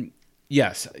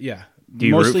 Yes. Yeah. Do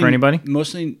you root for anybody?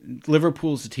 Mostly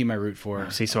Liverpool's the team I root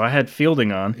for. See, so I had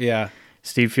Fielding on. Yeah.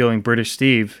 Steve Fielding, British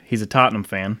Steve. He's a Tottenham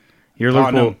fan. You're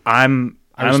Liverpool. I'm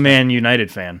a Man United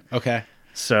fan. Okay.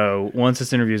 So once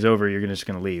this interview is over, you're just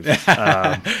going to leave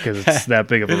because it's that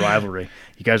big of a rivalry.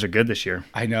 You guys are good this year.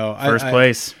 I know. First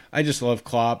place. I just love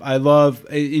Klopp. I love,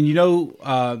 and you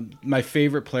know, my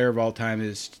favorite player of all time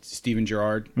is Steven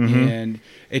Gerrard, and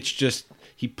it's just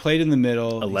he played in the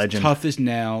middle. A legend. He's tough as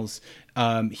nails.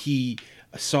 He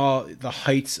saw the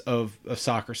heights of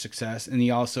soccer success, and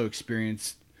he also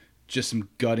experienced just some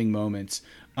gutting moments.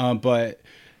 But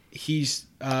he's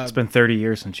it's been 30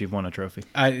 years since you've won a trophy.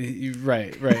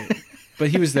 Right. But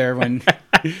he was there when,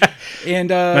 and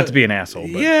not to be an asshole,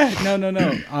 but yeah,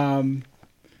 no.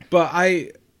 But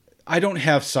I don't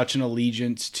have such an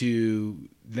allegiance to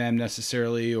them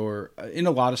necessarily, or in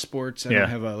a lot of sports, I don't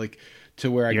have a to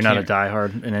where you're not a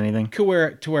diehard in anything. To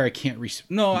where I can't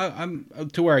I'm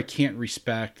to where I can't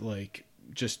respect like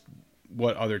just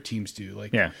what other teams do.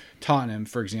 Like Tottenham,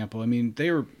 for example. I mean,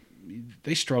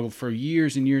 they struggled for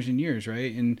years and years and years,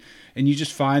 right? And you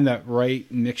just find that right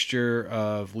mixture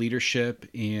of leadership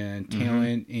and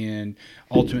talent, and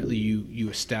ultimately you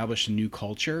establish a new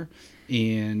culture,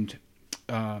 and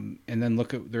then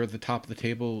they're at the top of the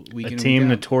table week in and week out. A team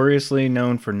notoriously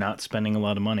known for not spending a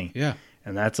lot of money. Yeah.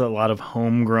 And that's a lot of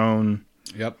homegrown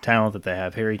talent that they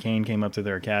have. Harry Kane came up through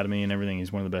their academy and everything.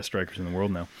 He's one of the best strikers in the world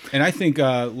now. And I think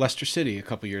Leicester City a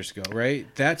couple years ago, right?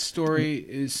 That story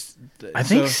is... I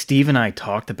think Steve and I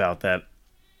talked about that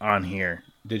on here.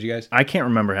 Did you guys? I can't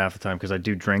remember half the time because I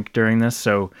do drink during this.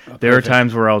 So there are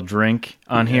times where I'll drink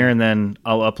on here and then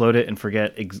I'll upload it and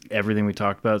forget everything we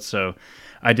talked about. So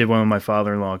I did one with my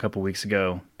father-in-law a couple weeks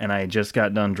ago, and I just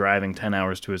got done driving 10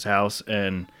 hours to his house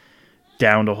and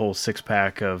downed a whole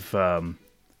 6-pack of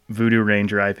Voodoo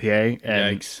Ranger IPA.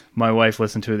 And Yikes. My wife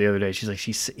listened to it the other day. She's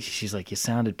like, you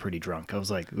sounded pretty drunk. I was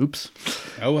like, oops.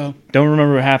 Oh, well. Don't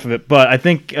remember half of it. But I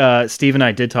think Steve and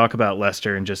I did talk about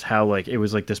Leicester and just how it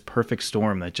was like this perfect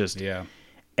storm that just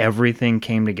everything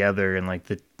came together,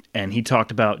 and he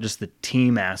talked about just the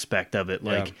team aspect of it.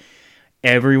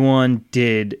 Everyone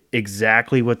did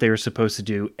exactly what they were supposed to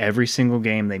do every single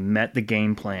game. They met the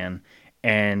game plan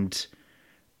and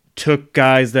took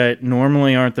guys that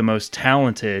normally aren't the most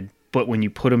talented, but when you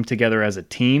put them together as a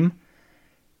team,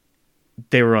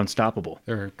 they were unstoppable.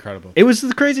 They're incredible. It was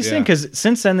the craziest thing because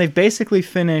since then they've basically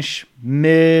finished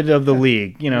mid of the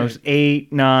league.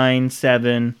 8, 9,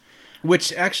 7.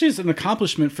 Which actually is an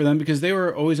accomplishment for them because they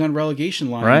were always on relegation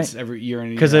lines every year.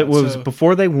 Because it was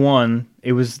before they won,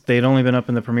 they'd only been up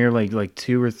in the Premier League like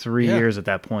 2 or 3 years at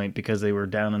that point because they were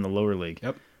down in the lower league.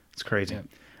 Yep, it's crazy. Yep.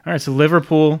 All right, so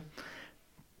Liverpool,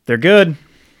 they're good.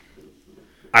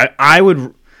 I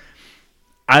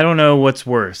don't know what's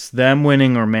worse, them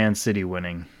winning or Man City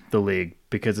winning the league,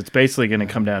 because it's basically going to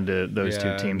come down to those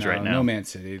two teams right now. No Man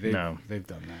City. They've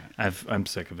done that. I'm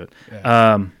sick of it.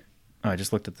 Yeah. I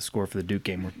just looked at the score for the Duke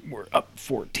game. We're up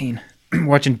 14.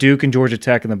 Watching Duke and Georgia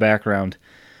Tech in the background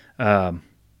because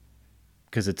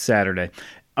it's Saturday.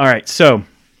 All right, so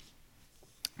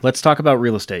let's talk about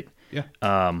real estate.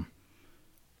 Yeah.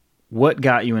 What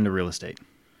got you into real estate?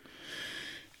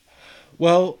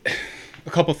 Well,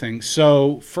 a couple things.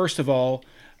 So first of all,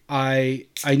 I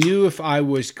knew if I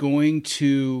was going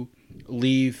to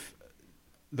leave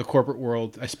the corporate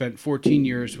world, I spent 14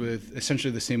 years with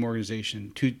essentially the same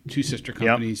organization, two sister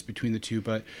companies between the two,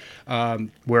 but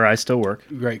where I still work.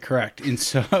 Right, correct. And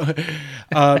so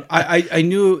I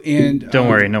knew, and don't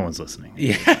worry, no one's listening.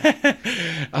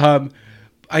 Yeah.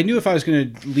 I knew if I was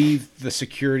going to leave the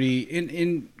security,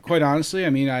 in quite honestly, I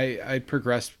mean, I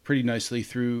progressed pretty nicely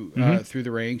through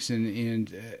the ranks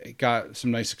and got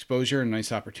some nice exposure and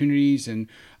nice opportunities. And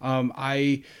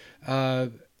I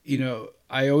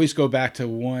always go back to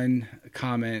one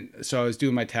comment. So I was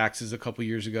doing my taxes a couple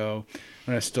years ago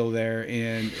when I was still there,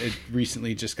 and it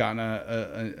recently just gotten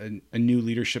a new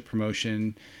leadership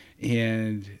promotion,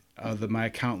 and my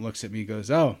accountant looks at me and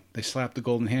goes, "Oh, they slapped the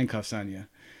golden handcuffs on you."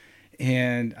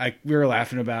 And we were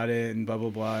laughing about it and blah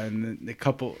blah blah. And then a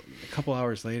couple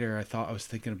hours later, I was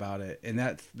thinking about it, and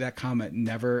that comment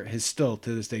has still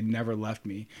to this day never left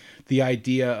me. The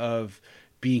idea of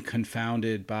being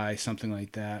confounded by something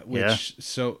like that, which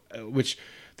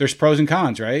there's pros and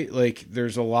cons, right? Like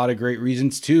there's a lot of great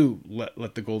reasons to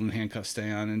let the golden handcuffs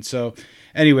stay on. And so,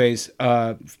 anyways,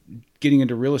 getting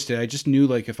into real estate, I just knew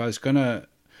like if I was going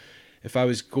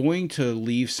to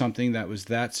leave something that was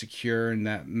that secure and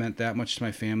that meant that much to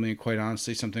my family, and quite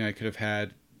honestly, something I could have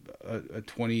had a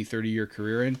 20, 30-year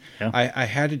career in, I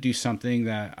had to do something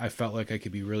that I felt like I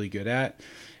could be really good at.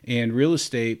 And real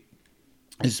estate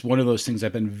is one of those things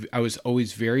I was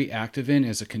always very active in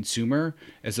as a consumer,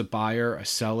 as a buyer, a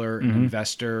seller, an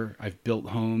investor. I've built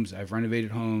homes, I've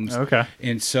renovated homes. Okay.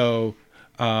 And so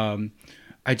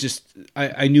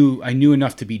I knew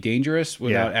enough to be dangerous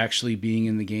without actually being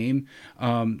in the game.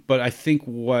 But I think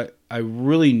what I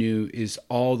really knew is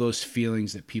all those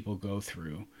feelings that people go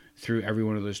through every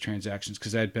one of those transactions,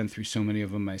 because I had been through so many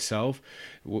of them myself.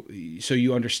 So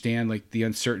you understand like the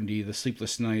uncertainty, the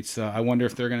sleepless nights. I wonder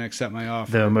if they're going to accept my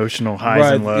offer. The emotional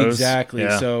highs and lows. Exactly.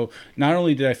 Yeah. So not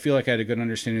only did I feel like I had a good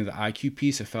understanding of the IQ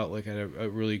piece, I felt like I had a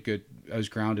really good. I was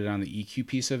grounded on the EQ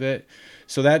piece of it.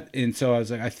 So I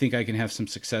was like, I think I can have some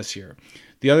success here.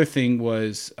 The other thing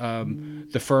was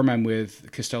the firm I'm with,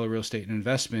 Costello Real Estate and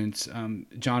Investments. John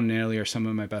and Natalie are some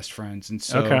of my best friends, and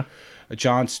so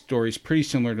John's story is pretty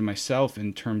similar to myself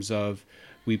in terms of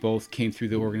we both came through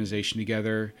the organization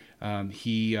together.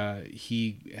 He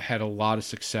had a lot of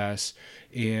success,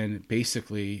 and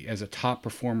basically, as a top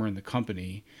performer in the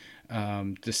company,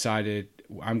 decided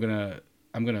I'm gonna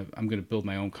build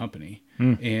my own company.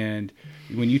 And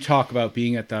when you talk about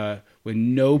being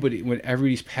when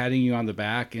everybody's patting you on the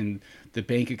back and the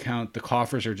bank account, the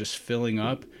coffers are just filling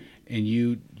up, and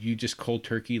you just cold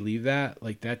turkey leave that,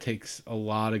 like that takes a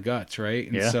lot of guts,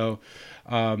 right? And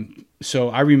so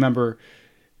I remember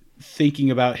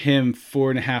thinking about him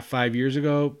 4.5, 5 years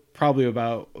ago,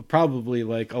 probably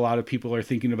like a lot of people are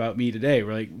thinking about me today.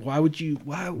 We're like, why would you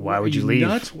leave?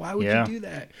 Nuts? Why would you do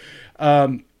that?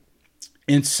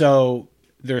 And so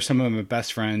they're some of my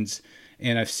best friends,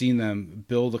 and I've seen them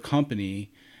build a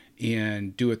company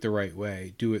and do it the right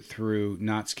way, do it through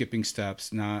not skipping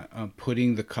steps, not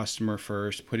putting the customer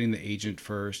first, putting the agent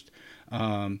first,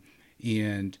 and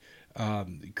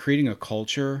creating a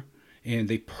culture. And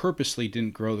they purposely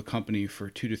didn't grow the company for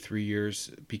 2 to 3 years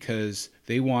because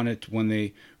they wanted, when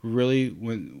they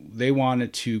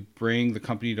wanted to bring the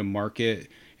company to market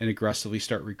and aggressively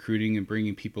start recruiting and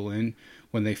bringing people in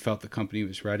when they felt the company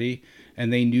was ready.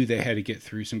 And they knew they had to get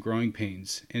through some growing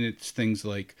pains. And it's things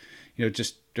like,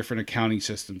 just different accounting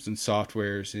systems and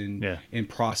softwares and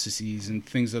processes and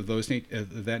things of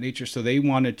that nature. So they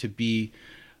wanted to be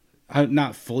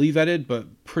not fully vetted,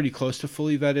 but pretty close to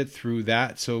fully vetted through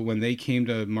that. So when they came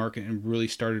to market and really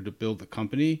started to build the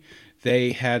company,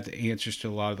 they had the answers to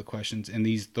a lot of the questions, and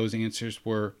those answers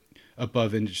were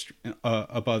above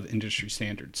industry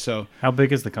standards. So how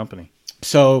big is the company?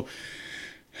 So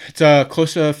it's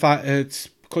close to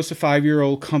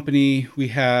 5-year-old company. We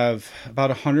have about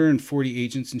 140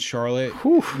 agents in Charlotte.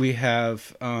 Whew. We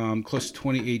have close to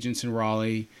 20 agents in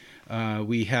Raleigh.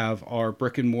 We have our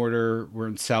brick and mortar. We're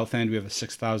in South End. We have a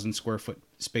 6,000 square foot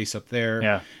space up there.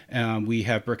 Yeah. We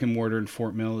have brick and mortar in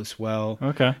Fort Mill as well.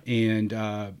 Okay. And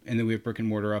then we have brick and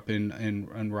mortar up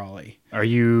in Raleigh. Are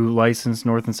you licensed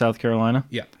North and South Carolina?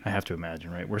 Yeah. I have to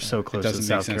imagine, right? We're so close to the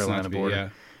South Carolina border. Yeah.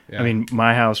 Yeah. I mean,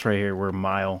 my house right here, we're a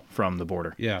mile from the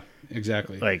border. Yeah,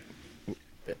 exactly. Like,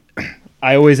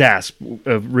 I always ask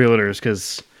of realtors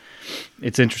because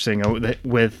it's interesting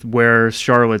with where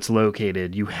Charlotte's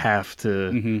located. You have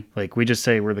to like we just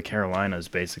say we're the Carolinas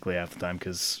basically half the time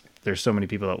because there's so many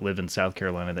people that live in South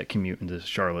Carolina that commute into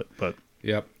Charlotte. But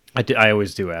I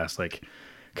always do ask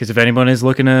because if anyone is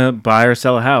looking to buy or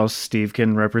sell a house, Steve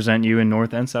can represent you in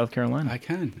North and South Carolina. I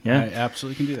can. Yeah, I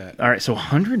absolutely can do that. All right, so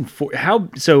 104.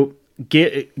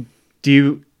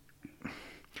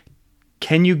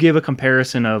 Can you give a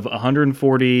comparison of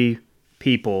 140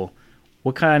 people?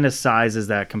 What kind of size is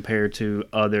that compared to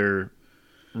other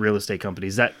real estate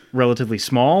companies? Is that relatively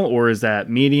small, or is that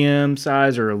medium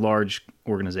size, or a large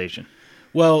organization?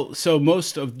 Well, so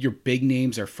most of your big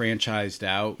names are franchised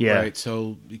out, right?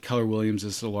 So Keller Williams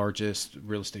is the largest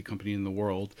real estate company in the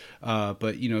world.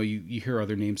 But, you hear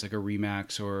other names like a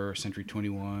RE/MAX or Century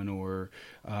 21 or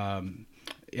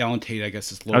Allen Tate, I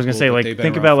guess, is local. I was going to say,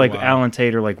 think about Allen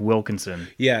Tate or like Wilkinson.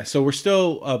 Yeah, so we're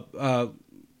still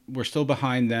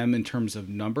behind them in terms of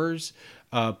numbers,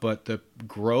 but the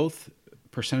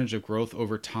percentage of growth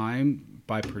over time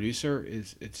by producer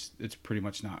it's pretty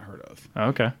much not heard of.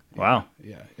 Okay. Wow.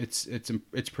 Yeah. It's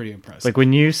pretty impressive. Like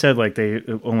when you said they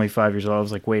only 5 years old, I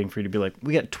was waiting for you to be like,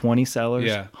 we got 20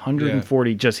 sellers,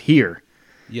 140 just here.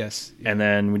 Yes. And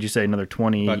then would you say another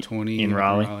 20, about 20 in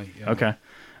Raleigh? Yeah. Okay.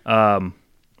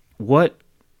 What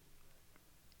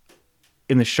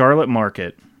in the Charlotte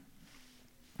market,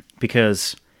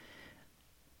 because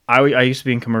I used to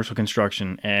be in commercial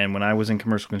construction, and when I was in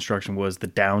commercial construction was the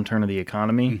downturn of the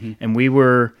economy. And we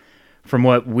were, from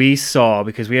what we saw,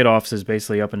 because we had offices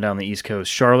basically up and down the East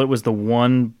Coast, Charlotte was the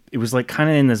one, it was kind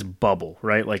of in this bubble,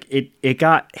 right? It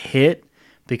got hit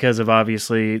because of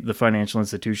obviously the financial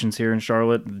institutions here in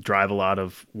Charlotte drive a lot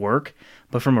of work.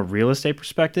 But from a real estate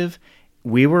perspective,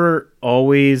 we were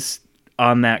always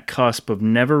on that cusp of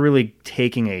never really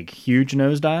taking a huge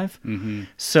nosedive.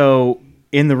 So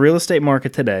in the real estate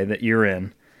market today that you're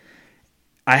in,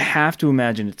 I have to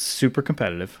imagine it's super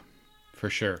competitive. For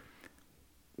sure.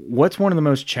 What's one of the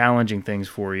most challenging things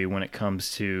for you when it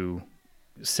comes to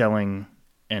selling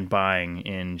and buying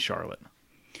in Charlotte?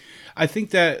 I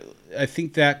think that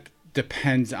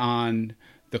depends on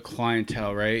the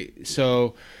clientele, right?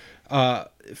 So,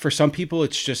 for some people,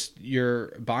 it's just your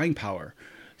buying power.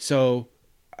 So,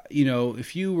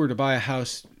 if you were to buy a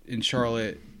house in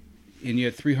Charlotte and you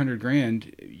had 300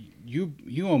 grand,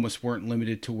 you almost weren't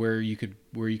limited to where you could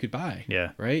buy.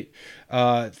 Yeah. Right.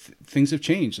 Things have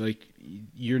changed. Like,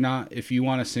 you're not, if you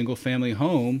want a single family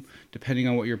home, depending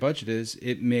on what your budget is,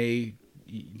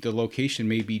 the location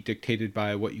may be dictated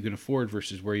by what you can afford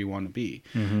versus where you want to be.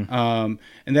 Mm-hmm.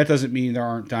 And that doesn't mean there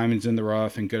aren't diamonds in the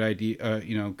rough and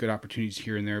good opportunities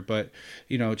here and there. But,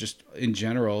 just in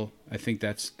general, I think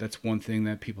that's one thing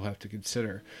that people have to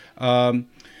consider. I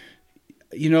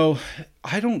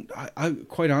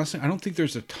quite honestly, I don't think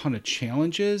there's a ton of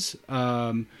challenges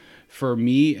for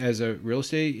me as a real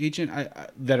estate agent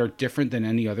that are different than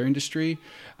any other industry.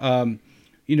 We're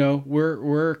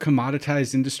a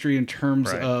commoditized industry in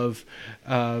terms Right. of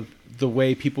the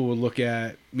way people would look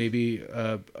at maybe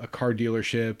a car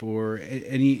dealership or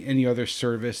any other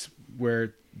service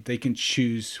where they can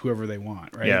choose whoever they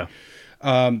want, right? Yeah.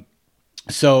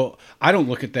 So I don't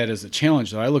look at that as a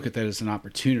challenge, though. I look at that as an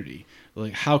opportunity.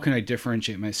 Like, how can I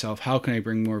differentiate myself? How can I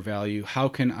bring more value? How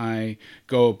can I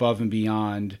go above and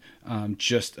beyond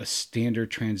just a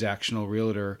standard transactional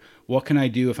realtor? What can I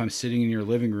do if I'm sitting in your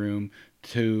living room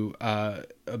to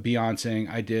beyond saying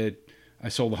I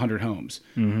sold 100 homes,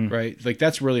 Mm-hmm. right? Like,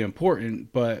 that's really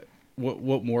important, but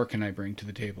what more can I bring to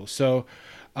the table? So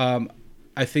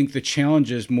I think the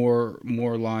challenges more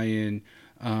lie in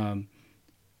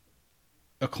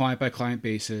a client by client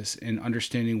basis and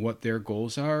understanding what their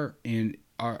goals are, and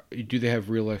do they have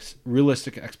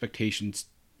realistic expectations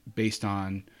based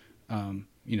on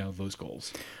those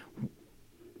goals.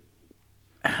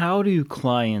 How do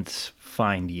clients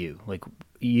find you? Like,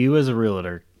 you as a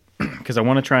realtor, because I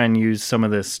want to try and use some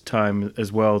of this time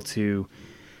as well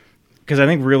because I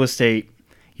think real estate,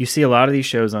 you see a lot of these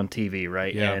shows on TV,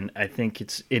 right? Yeah. And I think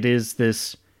it's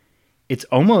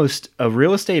almost a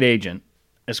real estate agent,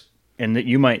 and that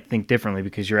you might think differently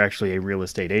because you're actually a real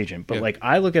estate agent. But Yeah. like,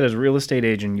 I look at it as a real estate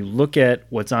agent, you look at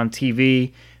what's on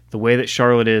TV, the way that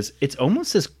Charlotte is, it's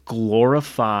almost this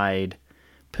glorified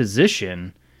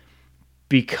position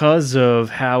because of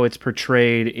how it's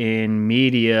portrayed in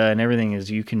media and everything.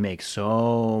 Is you can make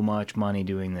so much money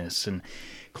doing this, and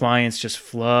clients just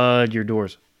flood your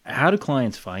doors. How do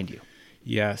clients find you?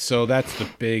 Yeah, so that's the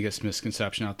biggest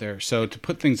misconception out there. So to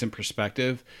put things in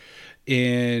perspective,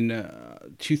 in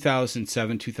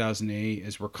 2007, 2008,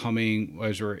 as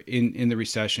we're in the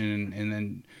recession and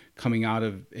then coming out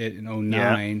of it in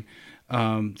 2009,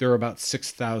 there were about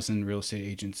 6,000 real estate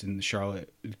agents in the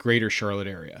greater Charlotte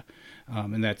area.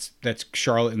 And that's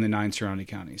Charlotte and the 9 surrounding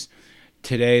counties.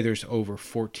 Today, there's over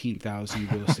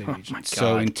 14,000 real estate agents.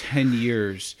 So in 10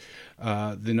 years,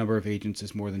 the number of agents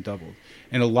is more than doubled.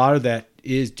 And a lot of that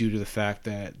is due to the fact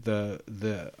that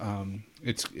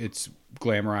it's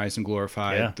glamorized and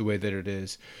glorified the way that it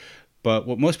is. But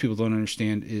what most people don't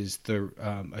understand is the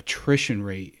attrition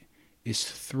rate is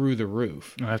through the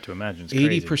roof. I have to imagine it's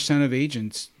crazy. 80% of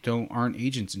agents aren't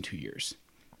agents in 2 years.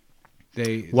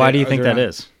 Why do you think that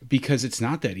is? Because it's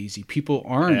not that easy. People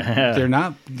aren't. They're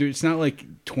not. It's not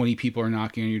like 20 people are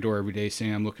knocking on your door every day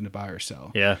saying, "I'm looking to buy or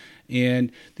sell." Yeah.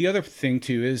 And the other thing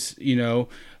too is,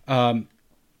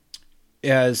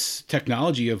 as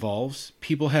technology evolves,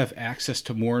 people have access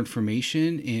to more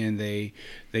information, and they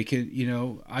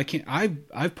can.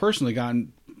 I've personally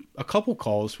gotten a couple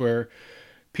calls where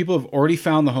people have already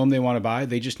found the home they want to buy.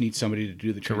 They just need somebody to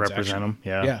do the transaction. To represent them.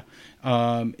 Yeah.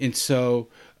 Yeah. And so.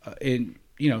 10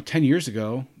 years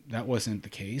ago, that wasn't the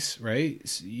case, right?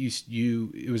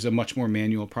 It was a much more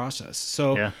manual process.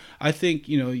 So I think,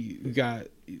 you got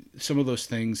some of those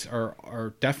things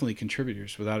are definitely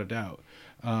contributors without a doubt.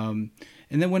 And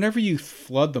then whenever you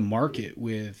flood the market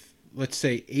with, let's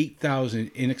say, 8,000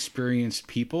 inexperienced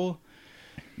people,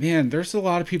 man, there's a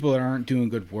lot of people that aren't doing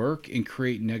good work and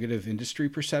create negative industry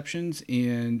perceptions,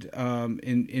 and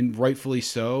rightfully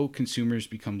so. Consumers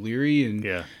become leery, and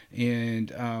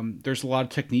there's a lot of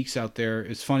techniques out there.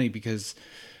 It's funny because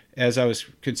as I was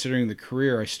considering the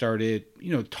career, I started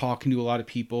talking to a lot of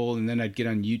people, and then I'd get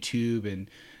on YouTube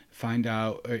and find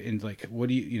out and like,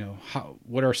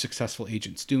 what are successful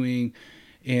agents doing,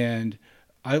 and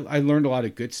I learned a lot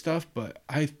of good stuff, but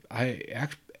I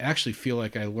actually feel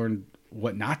like I learned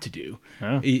what not to do.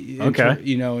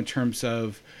 In terms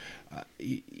of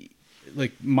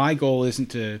like, my goal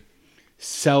isn't to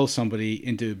sell somebody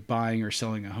into buying or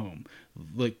selling a home.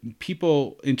 Like,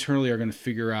 people internally are going to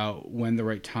figure out when the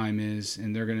right time is,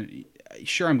 and they're going to,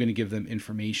 sure, I'm going to give them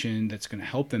information that's going to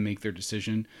help them make their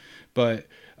decision, but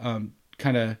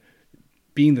kind of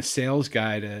being the sales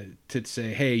guy to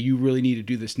say, hey, you really need to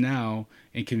do this now,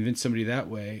 and convince somebody that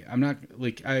way. I'm not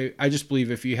like, I just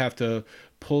believe if you have to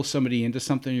pull somebody into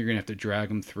something, you're going to have to drag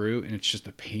them through, and it's just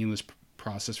a painless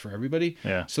process for everybody.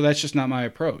 Yeah. So that's just not my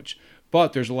approach.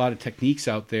 But there's a lot of techniques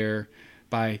out there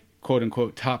by quote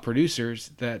unquote top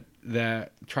producers that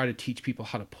try to teach people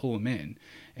how to pull them in.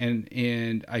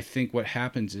 And I think what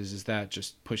happens is that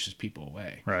just pushes people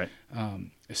away. Right.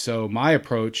 So my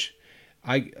approach,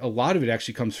 a lot of it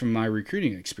actually comes from my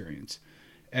recruiting experience.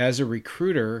 As a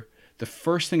recruiter, the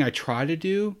first thing I try to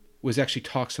do was actually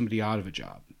talk somebody out of a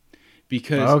job.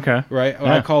 Because, right,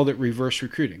 yeah. I called it reverse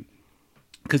recruiting.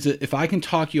 Because if I can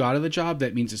talk you out of the job,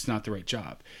 that means it's not the right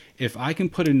job. If I can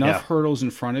put enough hurdles in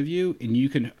front of you and you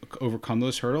can overcome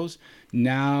those hurdles,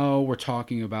 now we're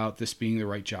talking about this being the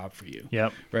right job for you.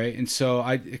 Yep. Right. And so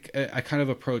I kind of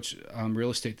approach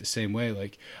real estate the same way.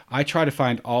 Like, I try to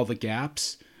find all the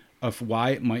gaps of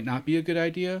why it might not be a good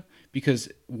idea, because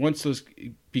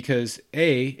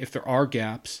if there are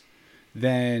gaps,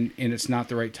 then, and it's not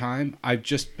the right time, I've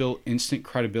just built instant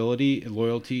credibility and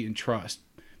loyalty and trust.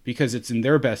 Because it's in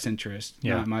their best interest,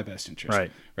 not my best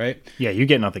interest. Right? Yeah, you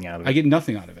get nothing out of it. I get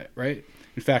nothing out of it, right?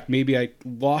 In fact, maybe I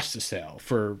lost a sale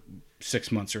for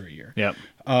 6 months or a year. Yep.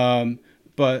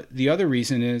 But the other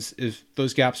reason is if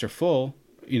those gaps are full,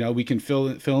 we can fill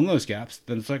in those gaps.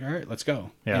 Then it's like, all right, let's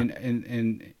go. Yeah.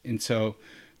 And so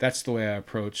that's the way I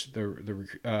approach the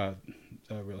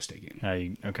real estate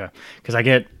game. Okay. Because I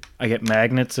get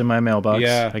magnets in my mailbox.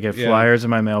 Yeah. I get flyers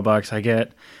in my mailbox. I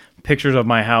get pictures of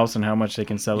my house and how much they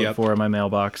can sell it for in my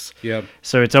mailbox. Yep.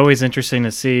 So it's always interesting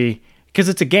to see, because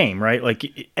it's a game, right?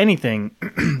 Like anything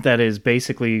that is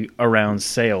basically around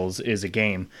sales is a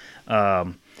game.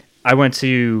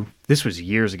 This was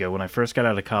years ago when I first got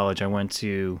out of college, I went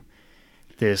to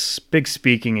this big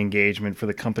speaking engagement for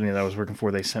the company that I was working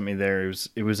for. They sent me there.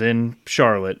 It was in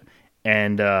Charlotte.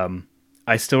 And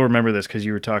I still remember this because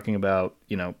you were talking about,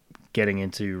 getting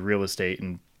into real estate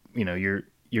and,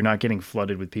 you're not getting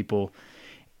flooded with people.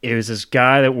 It was this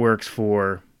guy that works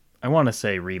for, I want to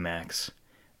say Remax,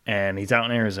 and he's out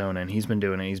in Arizona, and he's been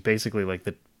doing it. He's basically like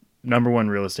the #1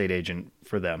 real estate agent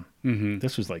for them. Mm-hmm.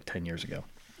 This was like 10 years ago.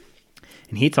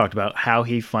 And he talked about how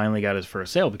he finally got his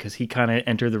first sale, because he kind of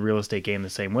entered the real estate game the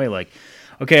same way. Like,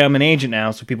 okay, I'm an agent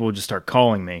now, so people would just start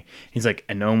calling me. He's like,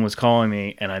 and no one was calling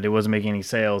me, and I wasn't making any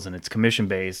sales, and it's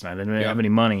commission-based, and I didn't have any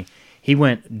money. He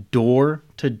went door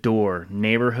to door,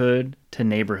 neighborhood to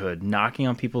neighborhood, knocking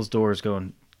on people's doors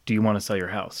going, do you want to sell your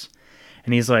house?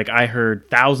 And he's like, I heard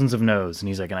thousands of no's. And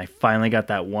he's like, and I finally got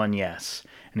that one yes.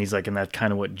 And he's like, and that's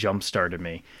kind of what jump-started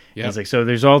me. Yep. He's like, so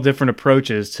there's all different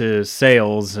approaches to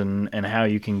sales and how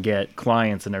you can get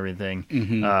clients and everything.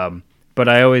 Mm-hmm. But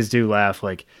I always do laugh,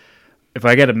 like, if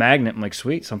I get a magnet, I'm like,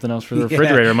 sweet, something else for the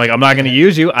refrigerator. I'm like, I'm not going to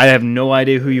use you. I have no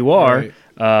idea who you are.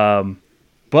 Right.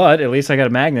 But at least I got a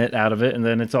magnet out of it, and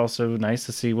then it's also nice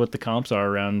to see what the comps are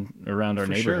around our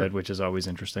neighborhood, which is always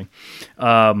interesting.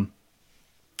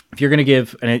 If you're going to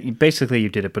give, and basically you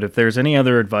did it, but if there's any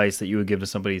other advice that you would give to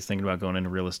somebody who's thinking about going into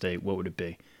real estate, what would it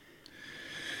be?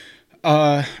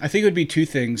 I think it would be two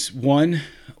things. One,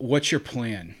 what's your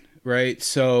plan, right?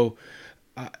 So,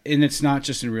 and it's not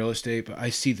just in real estate, but I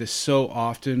see this so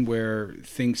often where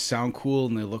things sound cool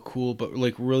and they look cool, but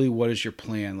like, really, what is your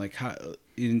plan? Like, how?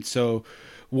 And so,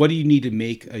 what do you need to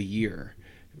make a year?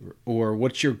 Or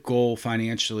what's your goal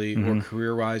financially or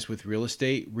career-wise with real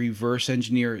estate? Reverse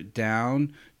engineer it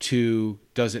down to,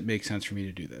 does it make sense for me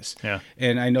to do this? Yeah.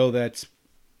 And I know that's,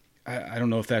 I don't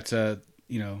know if that's an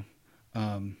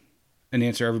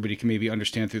answer everybody can maybe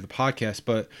understand through the podcast,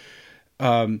 but,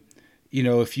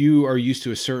 if you are used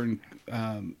to a certain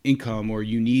income, or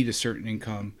you need a certain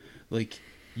income, like,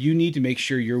 you need to make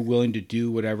sure you're willing to do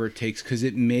whatever it takes, because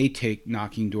it may take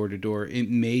knocking door to door. It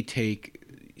may take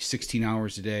 16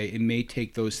 hours a day. It may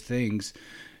take those things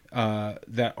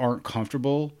that aren't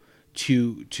comfortable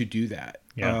to do that.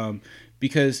 Yeah.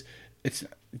 Because it's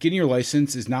getting your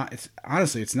license is not, it's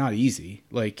honestly, it's not easy.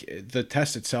 Like, the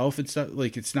test itself, it's not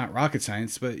like, it's not rocket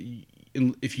science, but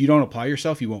if you don't apply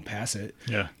yourself, you won't pass it.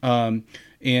 Yeah.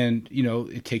 And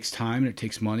it takes time and it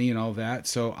takes money and all that.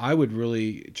 So I would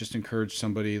really just encourage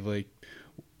somebody, like,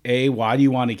 why do you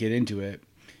want to get into it?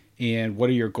 And what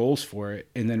are your goals for it?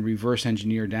 And then reverse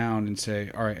engineer down and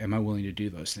say, all right, am I willing to do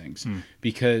those things?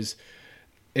 Because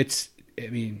it's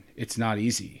not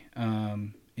easy.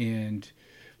 And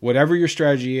whatever your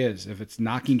strategy is, if it's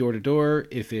knocking door to door,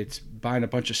 if it's buying a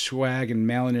bunch of swag and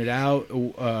mailing it out,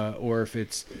 or if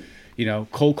it's,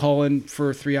 cold calling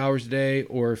for 3 hours a day,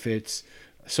 or if it's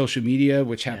social media,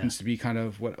 which happens to be kind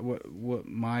of what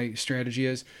my strategy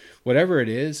is, whatever it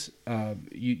is,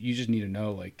 you just need to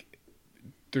know, like,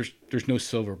 there's no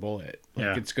silver bullet.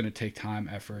 Like, it's going to take time,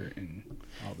 effort, and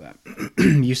all that.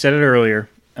 You said it earlier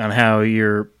on how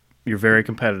you're very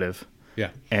competitive. Yeah.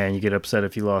 And you get upset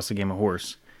if you lost a game of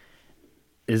horse.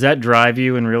 Does that drive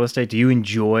you in real estate? Do you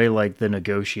enjoy, like, the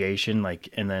negotiation? Like,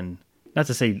 and then, not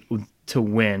to say to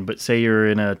win, but say you're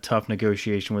in a tough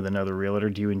negotiation with another realtor.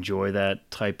 Do you enjoy that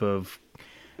type of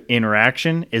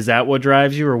interaction? Is that what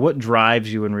drives you, or what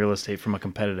drives you in real estate from a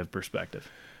competitive perspective?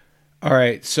 All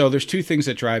right. So there's two things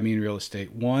that drive me in real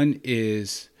estate. One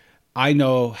is I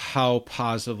know how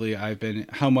positively I've been,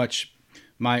 how much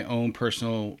my own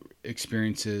personal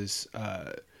experiences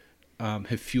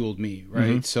have fueled me, right?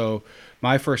 Mm-hmm. So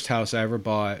my first house I ever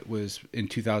bought was in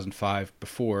 2005,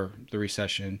 before the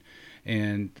recession,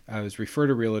 and I was referred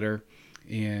a realtor,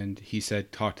 and he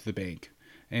said, talk to the bank.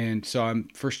 And so I'm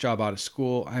first job out of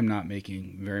school. I'm not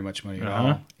making very much money at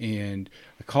all. And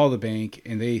I called the bank,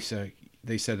 and they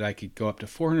said I could go up to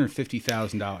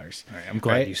 $450,000. All right, I'm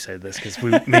glad you said this, because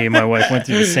me and my wife went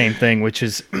through the same thing, which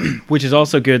is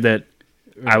also good that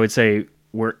I would say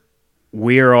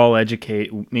we are all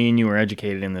educated. Me and you are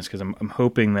educated in this, because I'm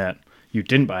hoping that you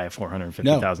didn't buy a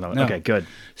 $450,000. No. Okay, good.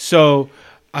 So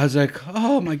I was like,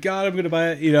 oh my God, I'm going to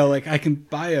buy it. Like, I can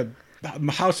buy a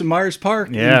house in Myers Park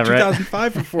in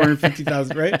 2005 for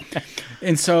 $450,000, right?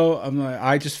 And so I'm like,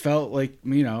 I just felt like,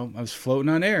 I was floating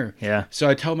on air. Yeah. So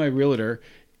I tell my realtor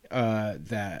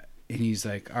that, and he's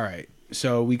like, all right.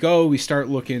 So we start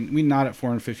looking. We're not at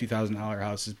 $450,000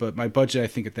 houses, but my budget, I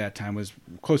think at that time, was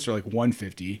closer to like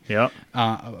 $150. Yeah.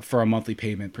 For a monthly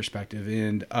payment perspective,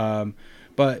 and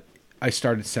but I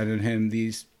started sending him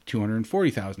these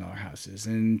 $240,000 houses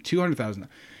and $200,000.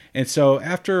 And so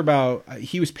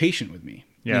he was patient with me.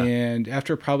 Yeah. And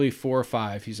after probably 4 or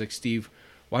 5, he's like, Steve,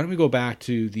 why don't we go back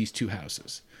to these 2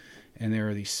 houses? And there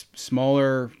are these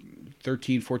smaller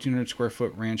 1,400 square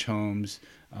foot ranch homes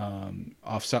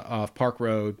off Park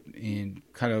Road, in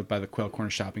kind of by the Quail Corner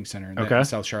Shopping Center in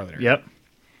South Charlotte area. Yep.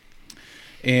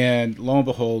 And lo and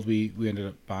behold, I ended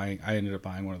up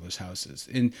buying one of those houses.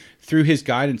 And through his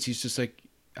guidance, he's just like,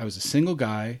 I was a single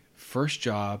guy, first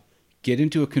job, get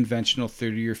into a conventional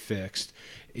 30-year fixed.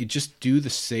 Just do the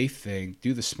safe thing,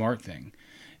 do the smart thing.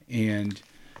 And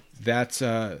that's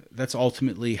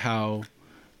ultimately how.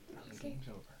 Game's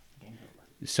over.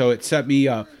 So it set me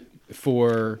up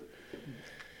for,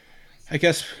 I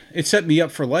guess it set me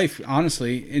up for life,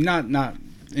 honestly, and not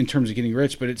in terms of getting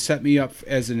rich, but it set me up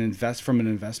as from an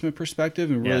investment perspective,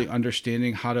 and really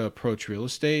understanding how to approach real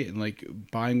estate, and like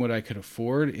buying what I could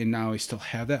afford. And now I still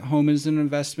have that home as an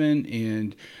investment,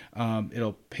 and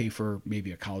it'll pay for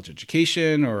maybe a college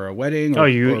education or a wedding.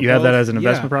 You have that as an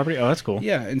investment property? Oh, that's cool.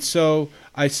 Yeah. And so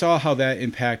I saw how that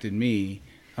impacted me.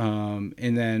 And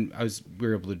then we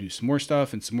were able to do some more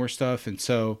stuff. And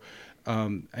so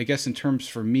I guess in terms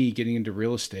for me getting into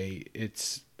real estate,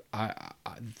 it's,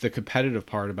 the competitive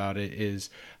part about it is,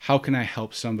 how can I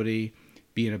help somebody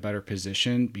be in a better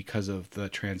position because of the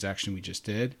transaction we just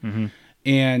did? Mm-hmm.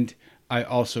 And I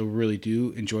also really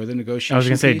do enjoy the negotiation. I was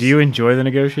going to say, do you enjoy the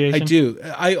negotiation? I do.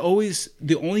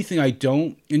 The only thing I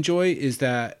don't enjoy is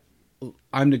that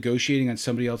I'm negotiating on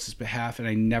somebody else's behalf, and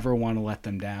I never want to let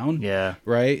them down. Yeah.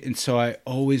 Right. And so I'm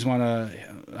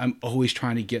always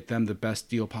trying to get them the best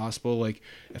deal possible. Like,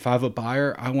 if I have a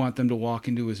buyer, I want them to walk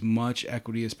into as much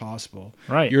equity as possible.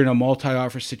 Right. You're in a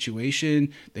multi-offer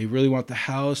situation. They really want the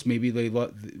house. Maybe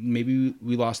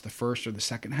we lost the first or the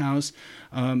second house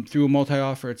through a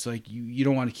multi-offer. It's like, you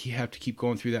don't want to have to keep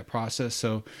going through that process.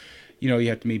 So, you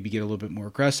have to maybe get a little bit more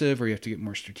aggressive, or you have to get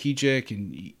more strategic.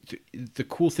 And the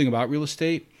cool thing about real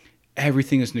estate,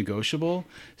 everything is negotiable.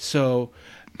 So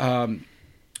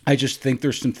I just think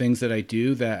there's some things that I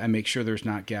do that I make sure there's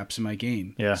not gaps in my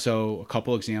game. Yeah. So a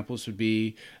couple examples would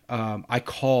be, I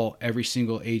call every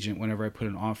single agent whenever I put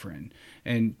an offer in.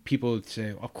 And people would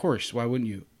say, of course, why wouldn't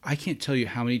you? I can't tell you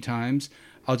how many times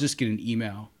I'll just get an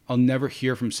email. I'll never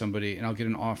hear from somebody, and I'll get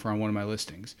an offer on one of my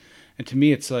listings. And to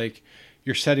me, it's like,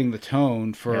 you're setting the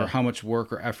tone for how much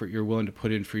work or effort you're willing to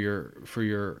put in for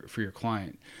your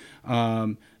client.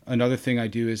 Another thing I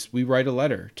do is we write a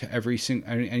letter to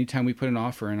anytime we put an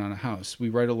offer in on a house, we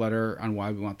write a letter on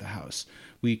why we want the house.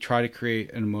 We try to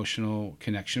create an emotional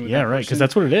connection with that person. Because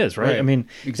that's what it is, right? I mean,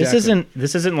 exactly.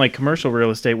 This isn't like commercial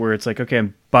real estate where it's like, okay,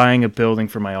 I'm buying a building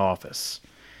for my office.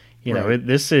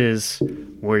 This is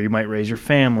where you might raise your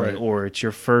family, or it's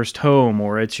your first home,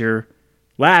 or it's your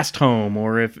last home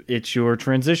or if it's your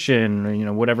transition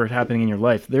or, whatever happening in your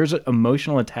life. There's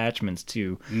emotional attachments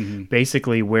to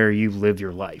basically where you live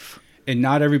your life. And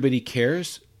not everybody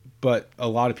cares, but a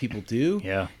lot of people do.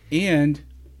 Yeah. And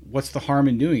what's the harm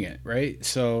in doing it, right?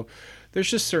 So there's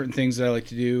just certain things that I like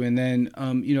to do. And then,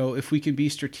 if we can be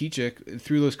strategic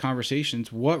through those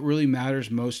conversations, what really matters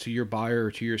most to your buyer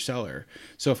or to your seller?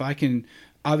 So if I can,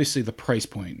 obviously the price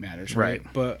point matters, right?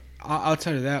 But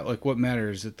outside of that, like what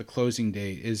matters? Is it the closing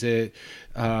date? Is it,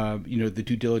 the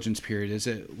due diligence period? Is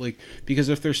it because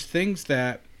if there's things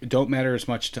that don't matter as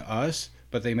much to us,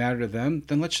 but they matter to them,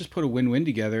 then let's just put a win-win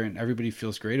together and everybody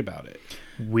feels great about it.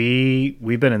 We've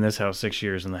been in this house 6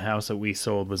 years, and the house that we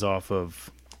sold was off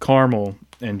of Carmel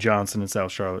and Johnson in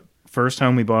South Charlotte. First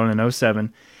home we bought in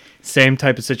 2007. Same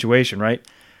type of situation, right?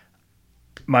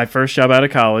 My first job out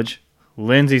of college,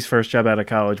 Lindsay's first job out of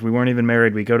college. We weren't even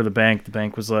married. We go to the bank. The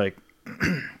bank was like,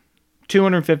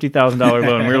 $250,000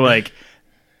 loan. We were like,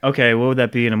 okay, what would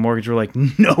that be in a mortgage? We're like,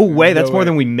 no way. That's more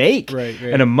than we make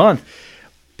in a month.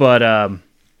 But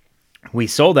we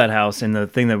sold that house, and the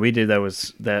thing that we did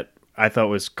that I thought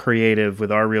was creative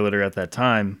with our realtor at that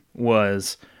time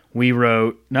was we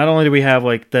wrote, not only did we have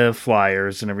like the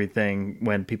flyers and everything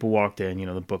when people walked in,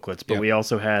 the booklets, but we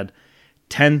also had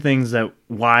 10 things that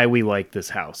why we like this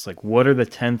house. Like, what are the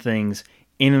 10 things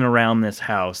in and around this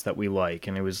house that we like?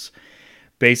 And it was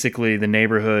basically the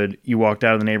neighborhood. You walked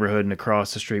out of the neighborhood and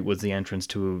across the street was the entrance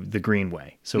to the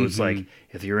Greenway. So it's like,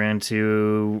 if you're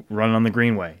into running on the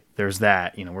Greenway, there's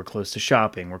that. We're close to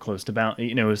shopping. We're close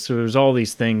to so there's all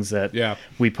these things that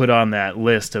we put on that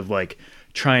list of like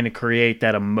trying to create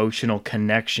that emotional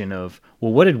connection of,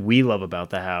 well, what did we love about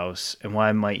the house and why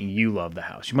might you love the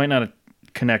house? You might not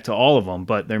connect to all of them,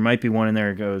 but there might be one in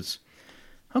there that goes,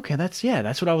 okay, that's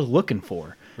what I was looking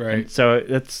for. Right. And so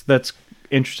that's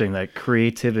interesting, that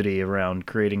creativity around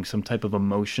creating some type of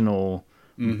emotional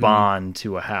bond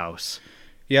to a house.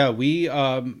 Yeah, we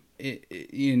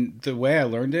in the way I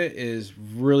learned it is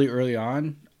really early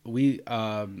on. We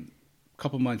a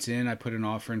couple months in, I put an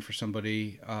offer in for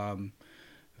somebody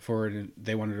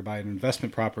they wanted to buy an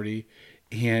investment property,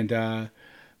 and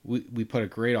we put a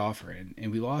great offer in,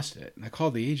 and we lost it. And I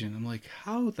called the agent. I'm like,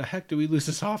 how the heck did we lose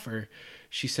this offer?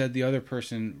 She said the other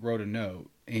person wrote a note,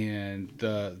 and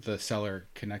the seller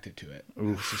connected to it.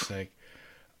 It's just like,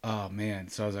 oh man.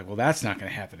 So I was like, well, that's not going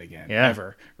to happen again,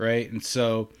 ever, right? And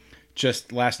so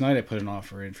just last night I put an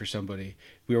offer in for somebody.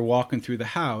 We were walking through the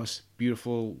house,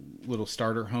 beautiful little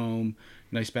starter home,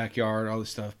 nice backyard, all this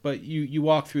stuff. But you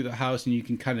walk through the house and you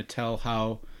can kind of tell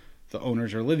how the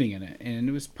owners are living in it. And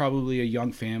it was probably a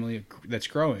young family that's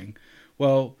growing.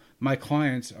 Well, my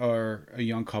clients are a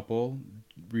young couple,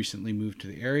 recently moved to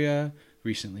the area,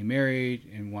 recently married,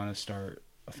 and want to start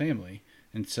a family.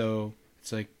 And so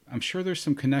it's like, I'm sure there's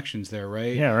some connections there,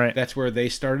 right? Yeah, right. That's where they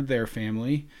started their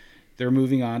family. They're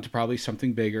moving on to probably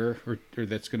something bigger or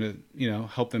that's going to,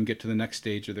 help them get to the next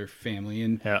stage of their family.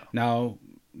 And now,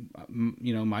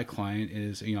 my client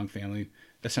is a young family,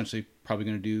 essentially probably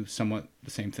going to do somewhat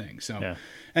the same thing. So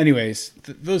anyways,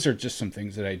 those are just some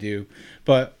things that I do.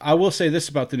 But I will say this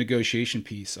about the negotiation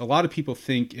piece. A lot of people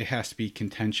think it has to be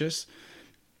contentious.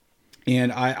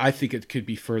 And I think it could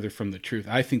be further from the truth.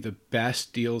 I think the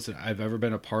best deals that I've ever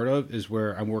been a part of is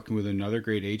where I'm working with another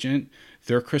great agent.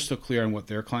 They're crystal clear on what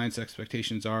their clients'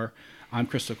 expectations are. I'm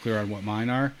crystal clear on what mine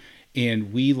are.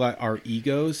 And we let our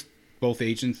egos, both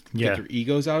agents, get their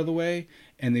egos out of the way.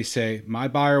 And they say, my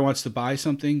buyer wants to buy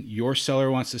something. Your seller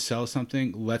wants to sell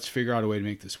something. Let's figure out a way to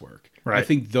make this work. Right. I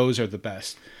think those are the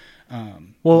best.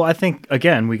 Well, I think,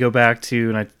 again, we go back to,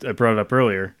 and I brought it up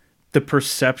earlier, the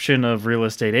perception of real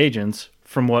estate agents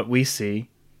from what we see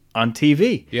on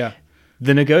TV. Yeah.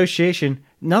 The negotiation,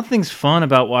 nothing's fun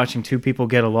about watching two people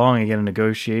get along and get a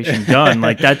negotiation done.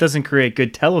 Like, that doesn't create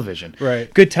good television.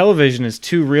 Right. Good television is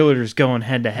two realtors going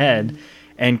head to head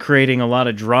and creating a lot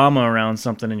of drama around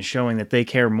something and showing that they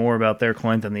care more about their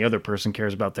client than the other person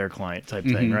cares about their client type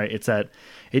thing, right? It's that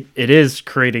it is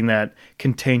creating that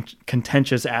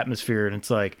contentious atmosphere, and it's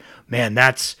like, man,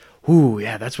 that's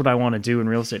what I want to do in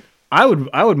real estate. I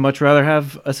would much rather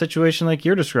have a situation like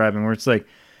you're describing, where it's like,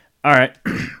 all right,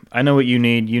 I know what you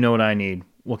need, you know what I need.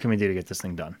 What can we do to get this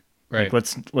thing done? Right. Like,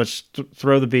 let's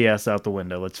throw the BS out the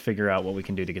window. Let's figure out what we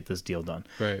can do to get this deal done.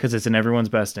 Right. Because it's in everyone's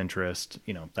best interest,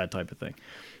 that type of thing.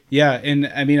 Yeah,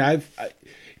 and I mean,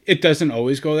 it doesn't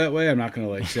always go that way. I'm not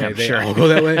going to say they all go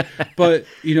that way, but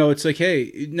it's like,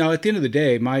 hey, now at the end of the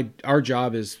day, our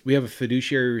job is we have a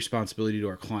fiduciary responsibility to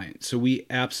our client, so we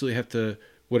absolutely have to.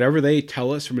 Whatever they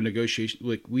tell us from a negotiation,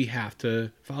 like, we have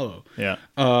to follow. Yeah.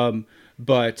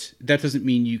 But that doesn't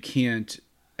mean you can't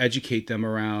educate them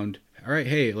around all right,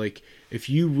 hey, like if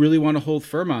you really want to hold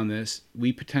firm on this,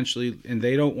 we potentially, and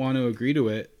they don't want to agree to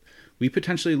it, we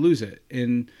potentially lose it.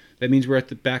 And that means we're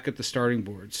back at the starting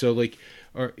board. So like,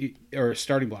 or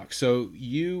starting block. So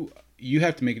you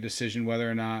have to make a decision whether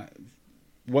or not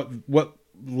what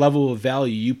level of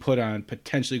value you put on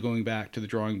potentially going back to the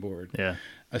drawing board. Yeah.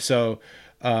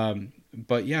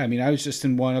 But yeah, I mean, I was just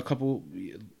in one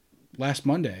last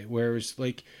Monday where it was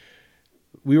like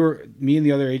me and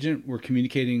the other agent were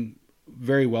communicating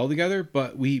very well together,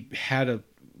 but we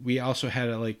also had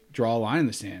to like draw a line in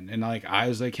the sand. And like, I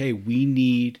was like, hey, we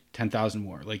need 10,000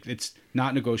 more. Like, it's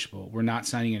not negotiable. We're not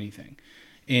signing anything.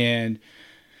 And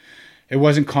it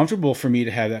wasn't comfortable for me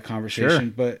to have that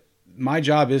conversation, Sure. But my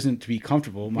job isn't to be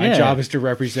comfortable. My job is to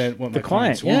represent what my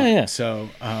clients want. Yeah.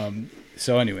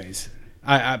 So anyways,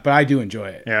 but I do enjoy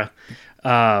it.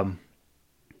 Yeah.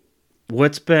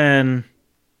 What's been,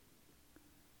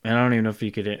 and I don't even know if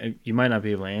you might not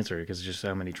be able to answer it because it's just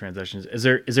how many transactions. Is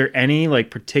there any like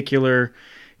particular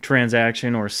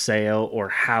transaction or sale or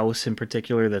house in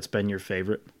particular that's been your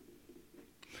favorite?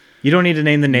 You don't need to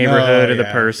name the neighborhood or the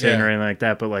person or anything like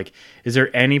that, but like, is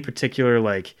there any particular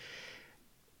like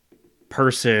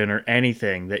person or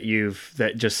anything that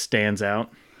just stands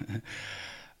out?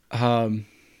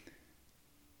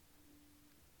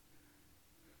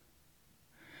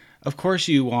 Of course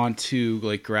you want to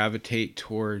like gravitate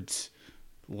towards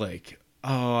like,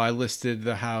 oh, I listed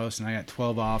the house and I got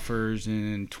 12 offers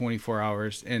in 24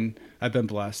 hours, and I've been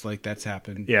blessed. Like, that's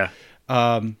happened. Yeah.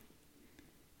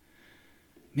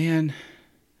 Man,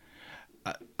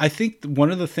 I think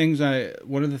one of the things I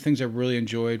really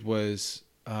enjoyed was,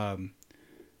 I've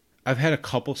had a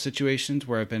couple situations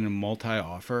where I've been in a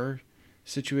multi-offer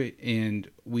situation, and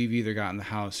we've either gotten the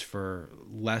house for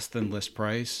less than list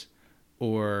price,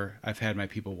 or I've had my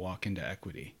people walk into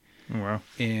equity. Oh, wow.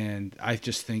 And I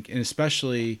just think, and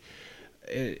especially,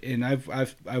 and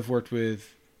I've worked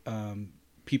with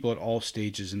people at all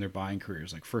stages in their buying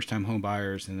careers, like first-time home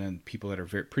buyers, and then people that are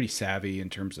pretty savvy in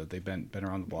terms of they've been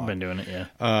around the block. Been doing it,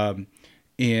 yeah.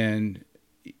 And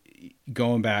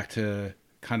going back to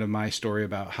kind of my story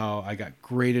about how I got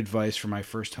great advice for my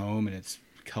first home, and it's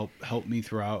helped me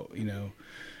throughout,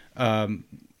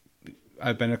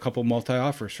 I've been a couple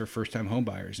multi-offers for first-time home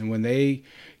buyers, and when they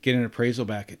get an appraisal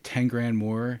back at 10 grand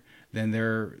more than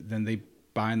they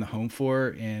buying the home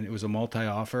for, and it was a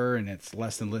multi-offer and it's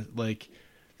less than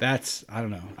that's, I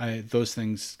don't know. Those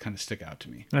things kind of stick out to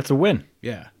me. That's a win.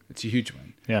 Yeah, it's a huge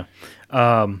win. Yeah.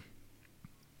 I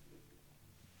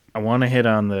want to hit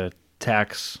on the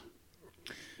tax.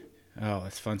 Oh,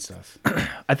 that's fun stuff.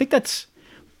 I think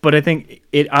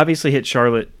it obviously hit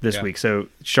Charlotte this week. So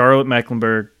Charlotte,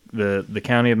 Mecklenburg, the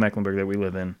county of Mecklenburg that we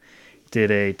live in,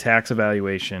 did a tax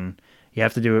evaluation. You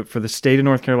have to do it for the state of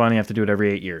North Carolina. You have to do it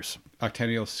every 8 years.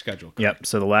 Octennial schedule. Correct. Yep.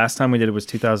 So the last time we did it was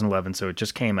 2011. So it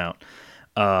just came out.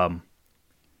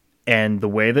 And the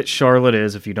way that Charlotte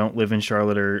is, if you don't live in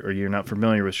Charlotte or you're not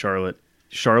familiar with Charlotte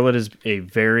is a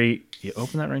very, you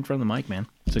open that right in front of the mic, man.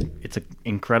 It's an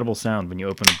incredible sound when you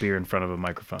open a beer in front of a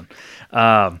microphone.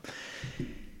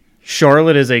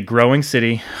 Charlotte is a growing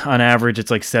city. On average, it's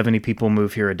like 70 people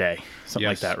move here a day, something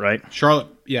like that, right? Charlotte,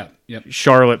 yeah, yep.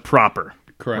 Charlotte proper.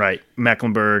 Correct. Right.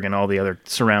 Mecklenburg and all the other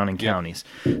surrounding counties.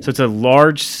 So it's a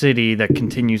large city that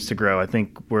continues to grow. I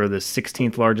think we're the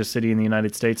 16th largest city in the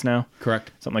United States now. Correct.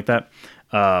 Something like that.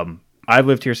 I've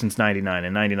lived here since 99.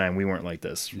 In 99, we weren't like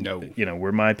this. No.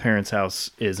 Where my parents' house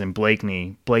is in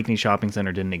Blakeney Shopping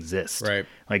Center didn't exist. Right.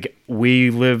 Like, we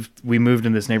moved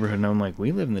in this neighborhood, and I'm like,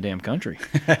 we live in the damn country.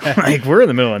 Like, we're in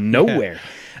the middle of nowhere.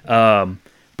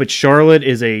 But Charlotte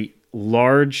is a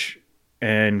large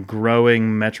and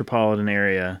growing metropolitan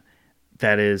area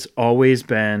that has always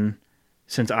been,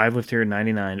 since I've lived here in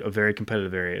 99, a very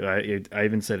competitive area. I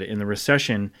even said it in the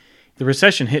recession. The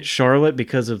recession hit Charlotte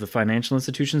because of the financial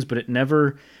institutions, but it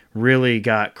never really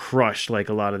got crushed like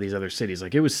a lot of these other cities.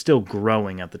 Like, it was still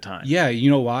growing at the time. Yeah, you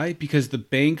know why? Because the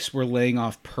banks were laying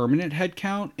off permanent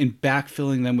headcount and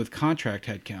backfilling them with contract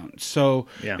headcount. So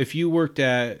if you worked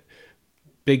at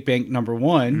Big Bank number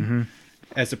one,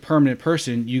 as a permanent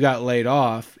person, you got laid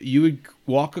off, you would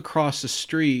walk across the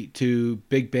street to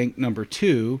Big Bank number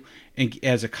two, and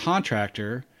as a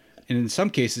contractor, and in some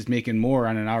cases making more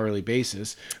on an hourly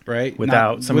basis, right?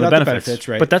 Without some of the benefits,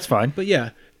 right? But that's fine. But yeah,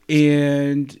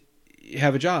 and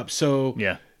have a job. So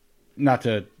not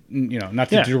to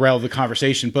derail the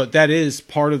conversation, but that is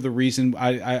part of the reason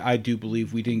I do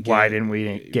believe we didn't get. Why didn't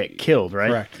we get killed, right?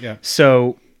 Correct, yeah.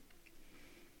 So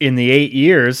in the 8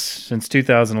 years since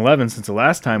 2011, since the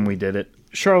last time we did it,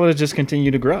 Charlotte has just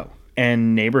continued to grow,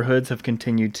 and neighborhoods have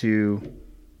continued to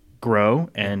grow,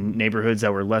 and neighborhoods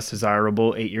that were less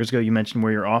desirable 8 years ago. You mentioned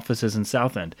where your office is in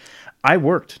South End. I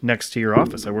worked next to your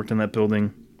office. I worked in that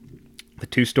building, the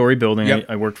 2-story building. Yep.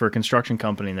 I worked for a construction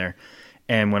company there.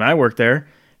 And when I worked there,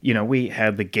 we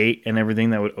had the gate and everything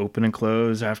that would open and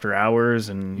close after hours.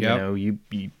 And, Yep.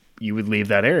 you would leave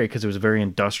that area because it was a very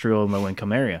industrial and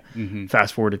low-income area. Mm-hmm.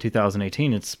 Fast forward to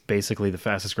 2018, it's basically the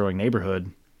fastest-growing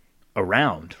neighborhood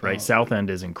around, right? Oh. South End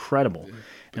is incredible.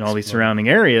 And all these surrounding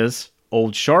areas,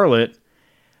 Old Charlotte,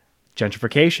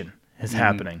 gentrification is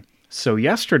happening. So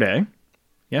yesterday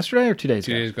or 2 days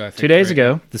ago? 2 days ago, I think, 2 days right?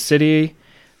 ago, the city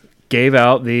gave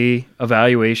out the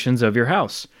evaluations of your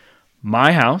house.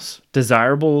 My house,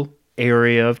 desirable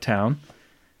area of town.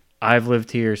 I've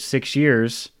lived here 6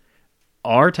 years.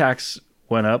 Our tax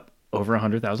went up over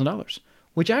 $100,000,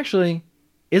 which actually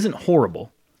isn't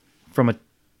horrible from an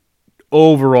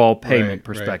overall payment Right.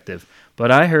 perspective.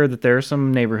 But I heard that there are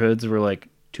some neighborhoods where like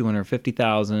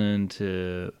 $250,000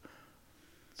 to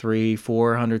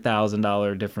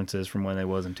 $400,000 differences from when it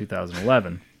was in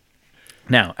 2011.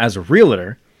 Now, as a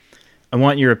realtor, I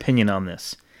want your opinion on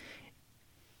this.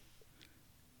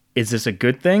 Is this a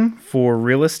good thing for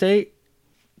real estate?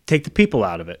 Take the people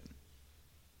out of it.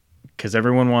 Because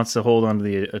everyone wants to hold on to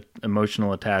the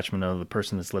emotional attachment of the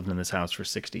person that's lived in this house for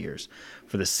 60 years.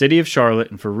 For the city of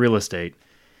Charlotte and for real estate,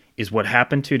 is what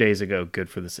happened 2 days ago good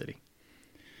for the city?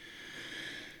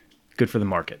 Good for the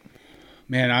market?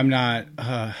 Man, I'm not.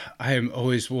 I am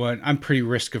always one. I'm pretty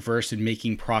risk averse in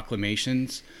making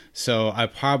proclamations, so I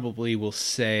probably will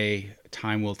say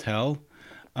time will tell.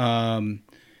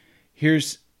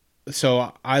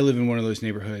 So I live in one of those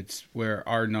neighborhoods where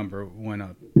our number went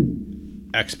up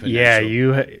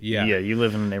exponentially. Yeah, you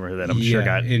live in a neighborhood that I'm sure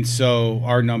got. And so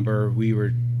our number, we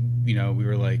were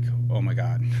like, oh my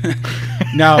God.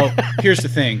 Now, here's the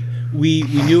thing: we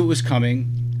knew it was coming,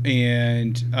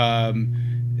 and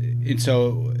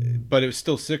so, but it was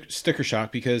still sticker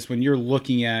shock, because when you're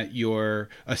looking at your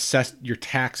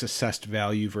tax assessed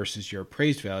value versus your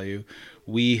appraised value,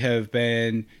 we have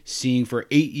been seeing for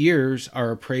 8 years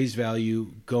our appraised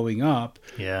value going up,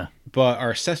 Yeah. but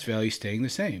our assessed value staying the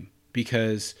same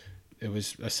because it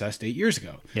was assessed 8 years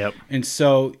ago. Yep. And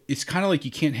so it's kind of like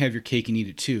you can't have your cake and eat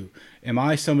it too. Am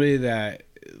I somebody that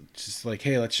just like,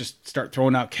 hey, let's just start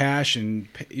throwing out cash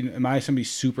and pay, am I somebody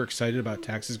super excited about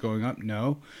taxes going up?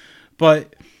 No.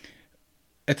 But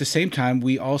at the same time,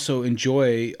 we also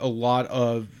enjoy a lot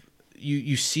of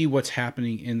you see what's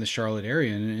happening in the Charlotte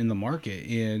area and in the market,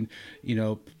 and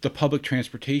the public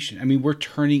transportation. I mean, we're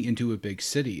turning into a big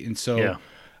city, and so Yeah.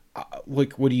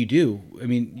 like, what do you do? I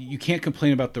mean, you can't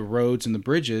complain about the roads and the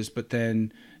bridges, but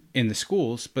then in the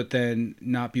schools, but then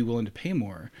not be willing to pay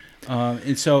more,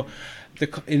 and so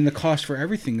the cost for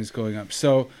everything is going up.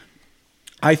 So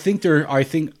I think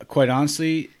quite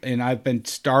honestly, and I've been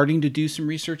starting to do some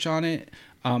research on it.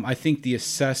 I think the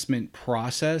assessment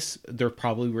process, there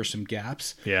probably were some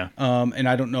gaps. Yeah. And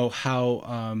I don't know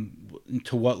how,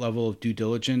 to what level of due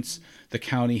diligence the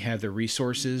county had the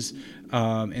resources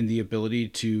and the ability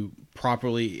to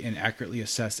properly and accurately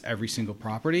assess every single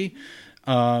property.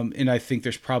 And I think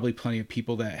there's probably plenty of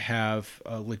people that have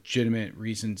legitimate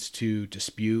reasons to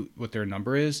dispute what their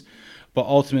number is. But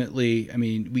ultimately, I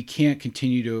mean, we can't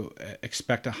continue to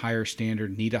expect a higher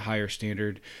standard, need a higher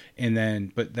standard,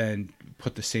 but then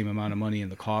put the same amount of money in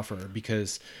the coffer,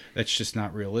 because that's just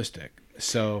not realistic.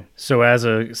 So as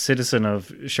a citizen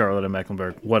of Charlotte and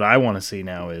Mecklenburg, what I want to see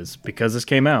now is, because this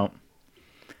came out,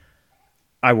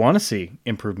 I want to see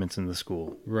improvements in the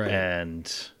school. Right.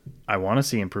 And I want to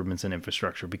see improvements in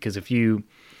infrastructure, because if you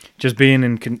just being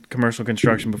in commercial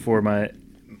construction before my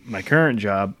current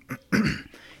job,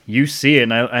 you see it,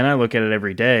 and I look at it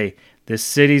every day. This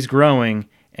city's growing,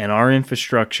 and our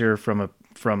infrastructure from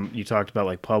you talked about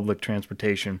like public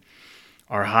transportation,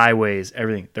 our highways,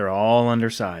 everything, they're all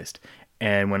undersized.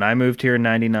 And when I moved here in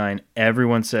 '99,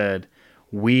 everyone said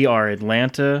we are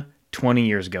Atlanta 20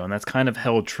 years ago, and that's kind of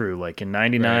held true. Like in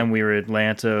 '99, Right. we were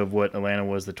Atlanta of what Atlanta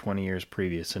was the 20 years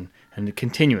previous, and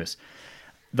continuous.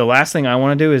 The last thing I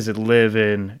want to do is live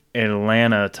in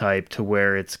Atlanta type, to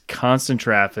where it's constant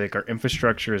traffic, our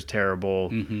infrastructure is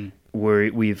terrible, where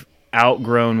we've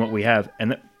outgrown what we have,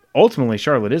 and ultimately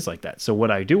Charlotte is like that. So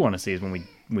what I do want to see is when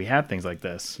we have things like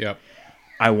this, yep.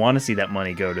 I want to see that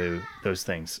money go to those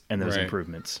things and those Right.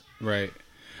 improvements. Right.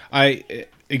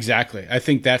 Exactly. I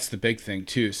think that's the big thing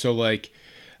too. So like,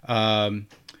 I've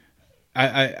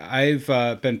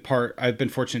been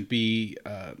fortunate to be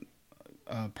a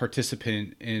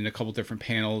participant in a couple different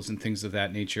panels and things of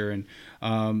that nature, and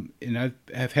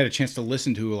I've had a chance to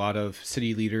listen to a lot of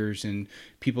city leaders and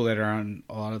people that are on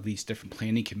a lot of these different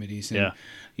planning committees. And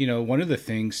Yeah. one of the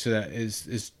things that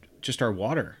is just our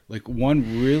water. Like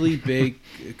one really big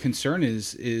concern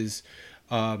is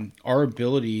our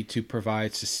ability to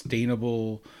provide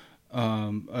sustainable,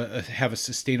 have a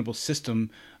sustainable system,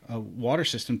 water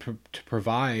system to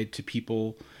provide to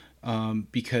people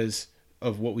because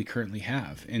of what we currently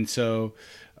have, and so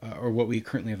or what we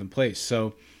currently have in place.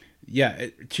 So, yeah,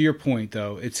 to your point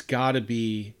though, it's got to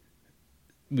be.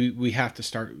 We have to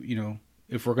start,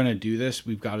 if we're going to do this,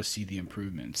 we've got to see the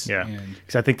improvements. Yeah,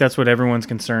 because I think that's what everyone's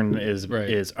concern is. Right.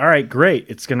 Is all right, great.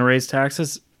 It's going to raise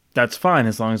taxes. That's fine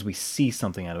as long as we see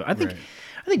something out of it.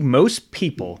 I think most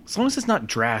people, as long as it's not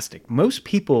drastic, most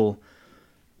people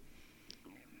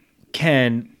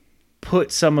can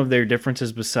put some of their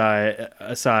differences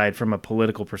aside from a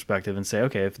political perspective and say,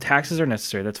 okay, if taxes are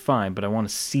necessary, that's fine, but I want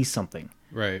to see something.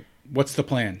 Right. What's the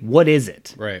plan? What is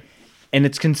it? Right. And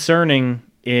it's concerning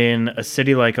in a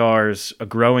city like ours, a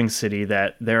growing city,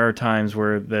 that there are times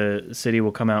where the city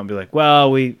will come out and be like,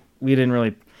 well, we didn't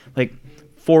really, like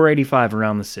 485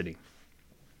 around the city.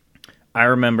 I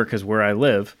remember because where I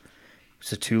live,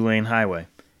 it's a 2-lane highway.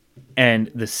 And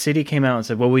the city came out and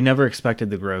said, well, we never expected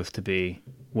the growth to be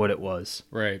what it was.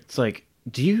 Right. It's like,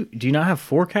 do you not have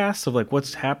forecasts of like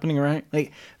what's happening, right?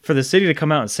 Like for the city to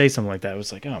come out and say something like that, it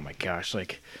was like, oh my gosh,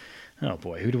 like, oh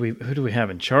boy, who do we have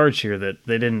in charge here that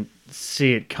they didn't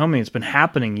see it coming? It's been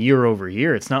happening year over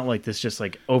year. It's not like this just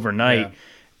like overnight,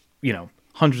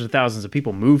 hundreds of thousands of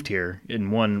people moved here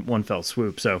in one fell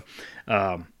swoop. So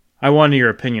I wanted your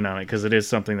opinion on it because it is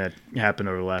something that happened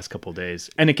over the last couple of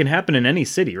days. And it can happen in any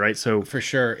city, right? So for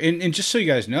sure. And just so you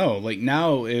guys know, like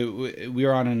now we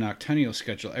are on an octennial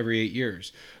schedule every 8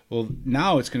 years. Well,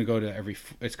 now it's going to go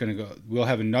to we'll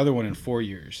have another one in 4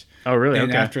 years. Oh, really?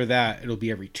 And okay. after that, it'll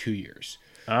be every 2 years.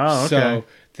 Oh, okay. So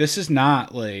this isn't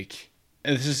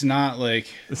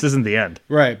the end.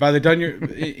 Right. By the done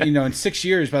in 6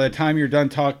 years, by the time you're done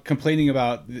complaining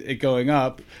about it going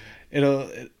up,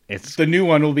 the new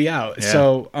one will be out. Yeah.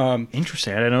 So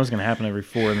interesting. I didn't know it was going to happen every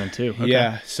 4 and then 2. Okay.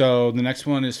 Yeah. So the next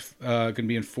one is going to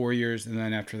be in 4 years, and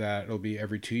then after that, it'll be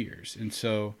every 2 years. And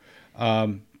so,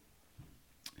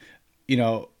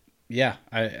 yeah,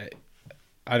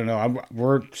 I don't know.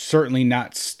 We're certainly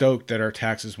not stoked that our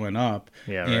taxes went up.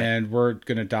 Yeah. Right. And we're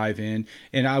going to dive in.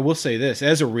 And I will say this,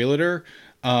 as a realtor,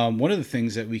 one of the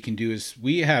things that we can do is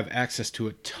we have access to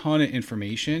a ton of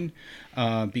information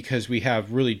because we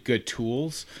have really good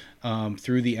tools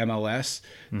through the MLS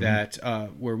that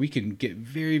where we can get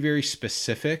very, very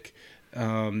specific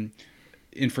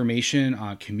information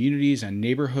on communities, on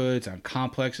neighborhoods, on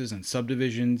complexes, on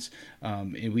subdivisions,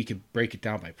 and we could break it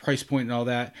down by price point and all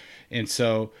that. And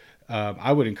so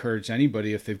I would encourage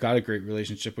anybody, if they've got a great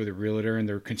relationship with a realtor and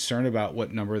they're concerned about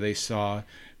what number they saw,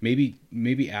 maybe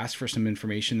ask for some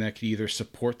information that could either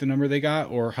support the number they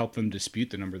got or help them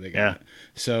dispute the number they got. Yeah.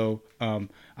 So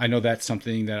I know that's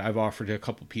something that I've offered to a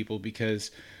couple people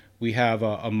because we have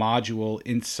a module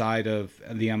inside of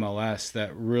the MLS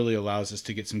that really allows us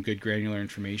to get some good granular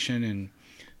information.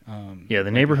 And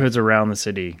the neighborhoods around the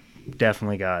city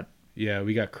definitely got. Yeah,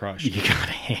 we got crushed. You got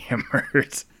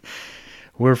hammered.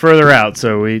 We're further out,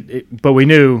 but we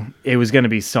knew it was going to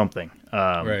be something.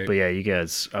 Right. But yeah, you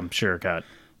guys, I'm sure got.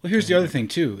 Well, here's the other thing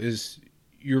too: is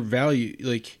your value.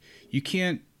 Like you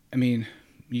can't. I mean,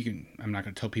 you can. I'm not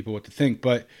going to tell people what to think,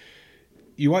 but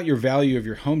you want your value of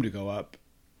your home to go up.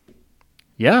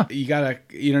 Yeah. You gotta,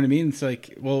 you know what I mean? It's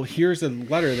like, well, here's a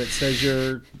letter that says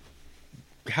your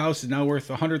house is now worth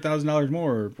 $100,000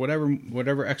 more, or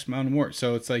whatever X amount more.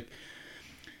 So it's like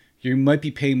you might be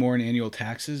paying more in annual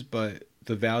taxes, but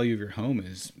the value of your home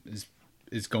is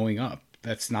going up.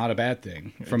 That's not a bad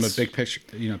thing from a big picture,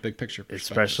 big picture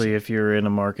perspective. Especially if you're in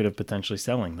a market of potentially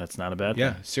selling, that's not a bad thing.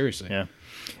 Yeah, seriously. Yeah.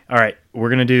 All right,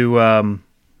 we're gonna do a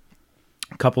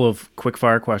couple of quick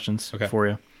fire questions for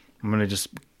you. I'm gonna just.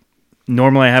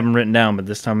 Normally I have them written down, but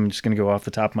this time I'm just going to go off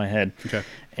the top of my head. Okay.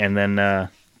 And then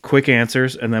quick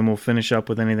answers, and then we'll finish up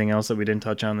with anything else that we didn't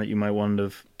touch on that you might want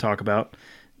to talk about,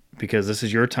 because this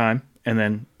is your time. And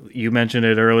then you mentioned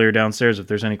it earlier downstairs. If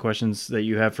there's any questions that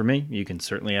you have for me, you can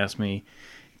certainly ask me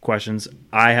questions.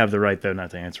 I have the right, though,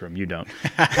 not to answer them. You don't.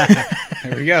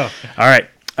 There we go. All right.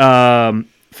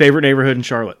 Favorite neighborhood in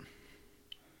Charlotte?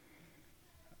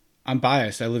 I'm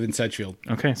biased. I live in Sedgefield.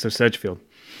 Okay, so Sedgefield.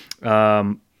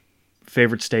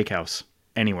 Favorite steakhouse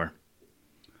anywhere?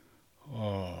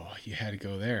 Oh, you had to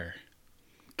go there.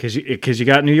 Because you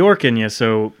got New York in you,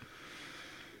 so...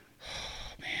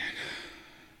 Oh, man.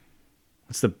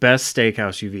 What's the best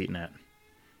steakhouse you've eaten at?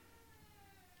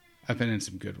 I've been in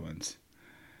some good ones.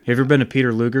 Have you ever been to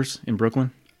Peter Luger's in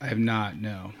Brooklyn? I have not,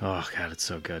 no. Oh, God, it's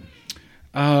so good.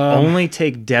 Only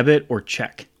take debit or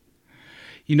check.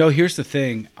 Here's the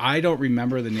thing. I don't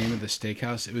remember the name of the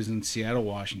steakhouse. It was in Seattle,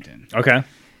 Washington. Okay.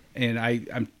 And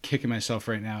I'm kicking myself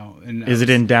right now. And Is it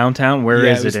in downtown? Where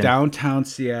is it was in? downtown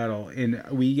Seattle. And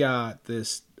we got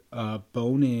this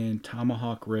bone-in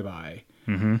tomahawk ribeye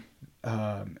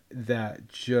that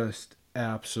just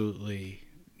absolutely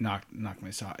knocked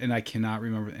my socks. And I cannot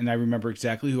remember. And I remember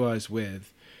exactly who I was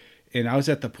with. And I was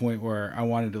at the point where I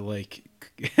wanted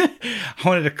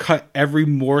to cut every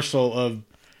morsel of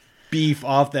beef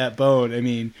off that bone. I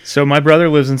mean, So my brother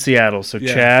lives in Seattle. So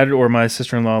Yeah. Chad or my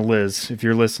sister-in-law Liz, if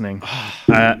you're listening,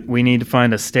 we need to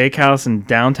find a steakhouse in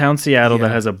downtown Seattle that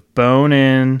Yeah. has a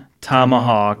bone-in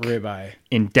tomahawk ribeye,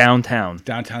 in downtown.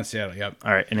 downtown Seattle. Yep.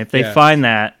 All right, and if they Yeah. find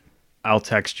that, I'll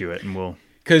text you it, and we'll.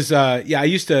 Because I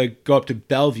used to go up to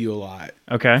Bellevue a lot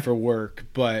Okay. for work,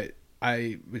 but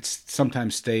I would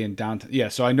sometimes stay in downtown. Yeah,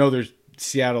 so I know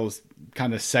Seattle's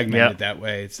kind of segmented Yep. that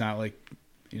way. It's not like,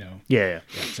 Yeah. Yeah,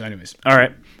 so anyways. All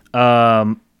right.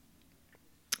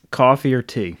 Coffee or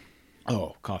tea?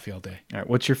 Oh, coffee all day. All right.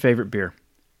 What's your favorite beer?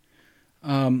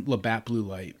 Labatt Blue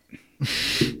Light.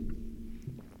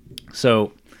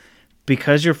 So,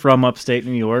 because you're from upstate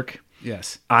New York,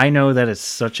 Yes. I know that it's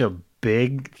such a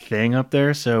big thing up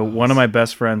there. So, one of my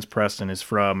best friends, Preston, is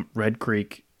from Red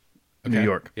Creek, New Okay.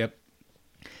 York. Yep.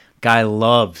 Guy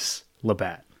loves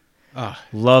Labatt. Ah,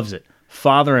 Loves it.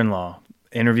 Father-in-law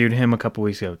interviewed him a couple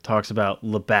weeks ago. Talks about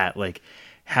Labatt, like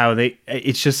how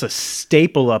it's just a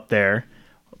staple up there,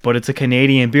 but it's a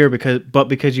Canadian beer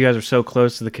because you guys are so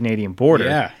close to the Canadian border.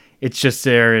 Yeah. It's just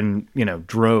there in,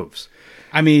 droves.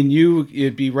 I mean,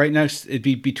 it'd be right next. It'd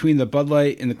be between the Bud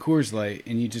Light and the Coors Light,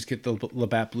 and you just get the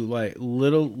Labatt Blue Light,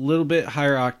 little bit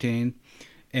higher octane,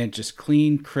 and just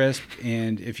clean, crisp.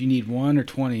 And if you need 1 or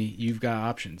 20, you've got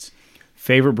options.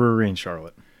 Favorite brewery in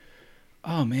Charlotte?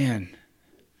 Oh man,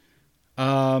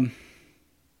 I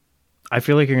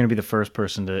feel like you're going to be the first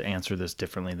person to answer this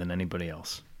differently than anybody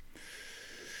else.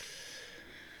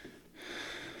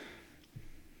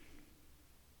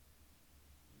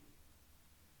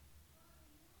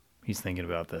 He's thinking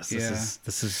about this. Yeah.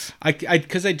 This is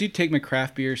because I do take my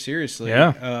craft beer seriously.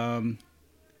 Yeah.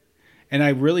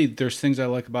 And there's things I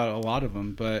like about a lot of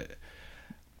them, but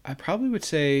I probably would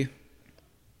say.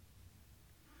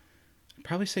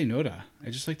 Probably say Noda. I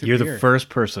just like the you're beer. the first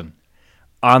person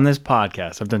on this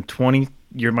podcast. I've done 20.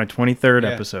 You're my 23rd Yeah.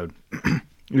 episode.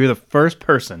 You're the first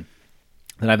person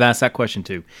that I've asked that question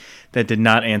to that did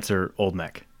not answer Old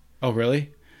Mech. Oh,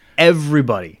 really?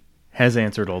 Everybody has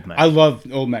answered Old Mech. I love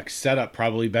Old Mech's setup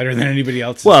probably better than anybody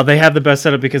else's. Well, they have the best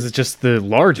setup because it's just the the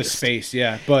largest. space,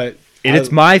 yeah. But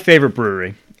It's my favorite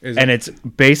brewery, Is and it?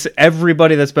 it's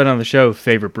everybody that's been on the show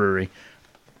favorite brewery.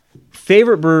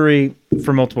 Favorite brewery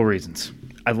for multiple reasons.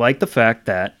 I like the fact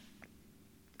that,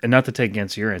 and not to take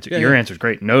against your answer. Yeah, Your yeah. answer is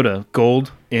great. Noda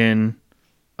Gold in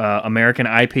American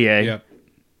IPA Yep.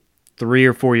 3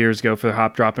 or 4 years ago for the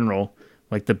Hop Drop and Roll,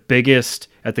 like the biggest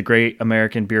at the Great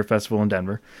American Beer Festival in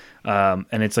Denver, and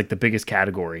it's like the biggest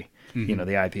category. The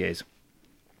IPAs.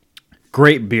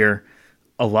 Great beer,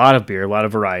 a lot of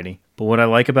variety. But what I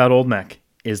like about Old Mech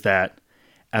is that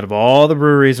out of all the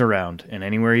breweries around and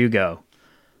anywhere you go,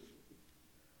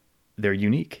 they're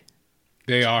unique.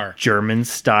 They are. German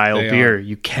style They beer. are.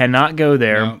 You cannot go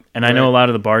there. No, and I know right. a lot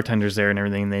of the bartenders there and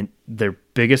everything. Their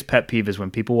biggest pet peeve is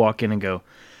when people walk in and go,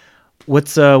 what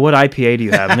IPA do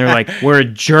you have? And they're like, we're a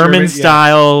German yeah.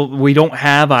 style. We don't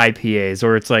have IPAs.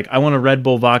 Or it's like, I want a Red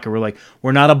Bull vodka. We're like,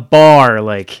 we're not a bar.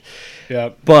 Like,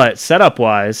 Yep. but setup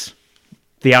wise,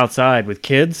 the outside with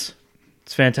kids,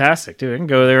 it's fantastic, dude. I can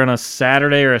go there on a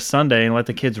Saturday or a Sunday and let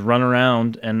the kids run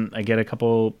around, and I get a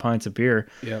couple pints of beer.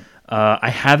 Yep. I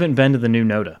haven't been to the new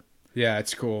Noda. Yeah,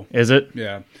 it's cool. Is it?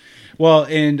 Yeah. Well,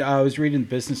 and I was reading the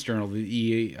Business Journal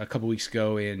a couple weeks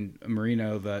ago, and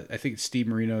Marino, I think Steve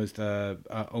Marino is the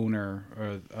owner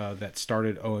that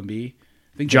started OMB.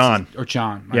 I think John.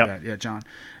 John. My Yep. bad. Yeah, John.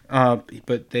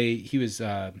 But he was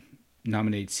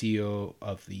nominated CEO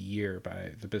of the year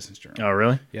by the Business Journal. Oh,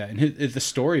 really? Yeah, and the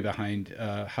story behind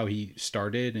how he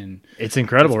started, and It's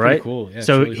incredible, It's pretty right? cool. Yeah, it's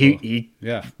So really cool. he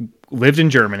yeah, lived in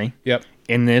Germany, yep,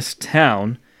 in this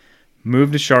town,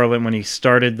 moved to Charlotte. When he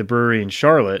started the brewery in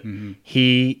Charlotte,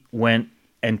 he went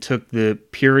and took the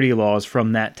purity laws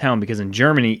from that town, because in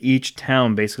Germany, each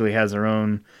town basically has their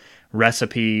own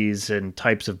recipes and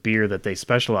types of beer that they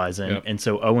specialize in. Yep. And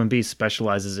so OMB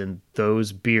specializes in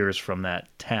those beers from that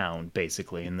town,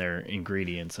 basically, in their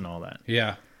ingredients and all that.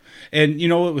 yeah. And you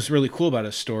know what was really cool about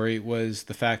his story was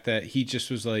the fact that he just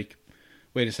was like,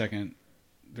 wait a second,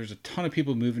 there's a ton of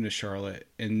people moving to Charlotte,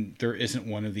 and there isn't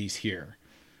one of these here,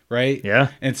 right? Yeah.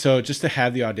 And so just to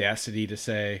have the audacity to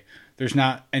say, there's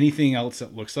not anything else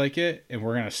that looks like it, and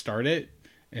we're going to start it,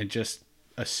 and just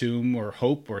assume or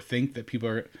hope or think that people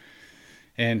are.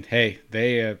 And hey,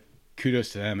 they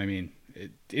kudos to them. I mean,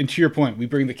 and to your point, we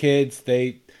bring the kids.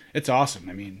 It's awesome.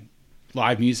 I mean,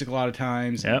 live music a lot of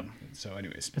times. Yep. So,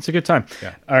 anyways, it's a good time.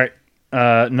 Yeah. All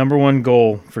right. Number one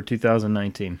goal for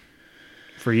 2019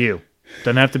 for you.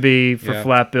 Doesn't have to be for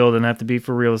Flat Bill. Doesn't have to be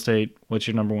for real estate. What's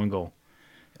your number one goal?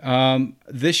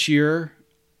 This year,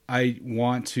 I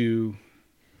want to.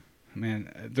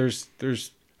 Man, there's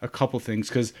a couple things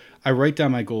because I write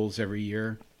down my goals every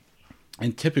year,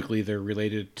 and typically they're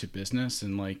related to business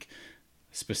and like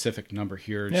specific number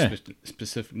here,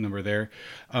 specific number there.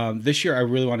 This year, I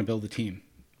really want to build a team.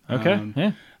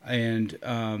 Okay. And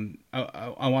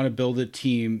I want to build a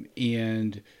team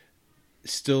and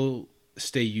still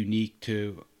stay unique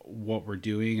to what we're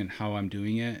doing and how I'm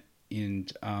doing it,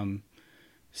 and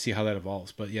see how that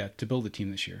evolves. But yeah, to build a team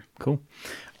this year. Cool.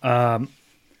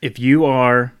 If you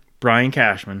are Brian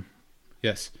Cashman,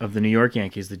 yes, of the New York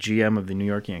Yankees, the GM of the New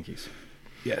York Yankees,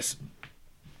 yes,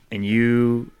 and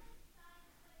you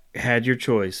had your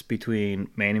choice between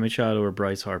Manny Machado or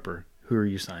Bryce Harper, who are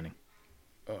you signing?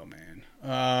 Oh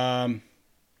man,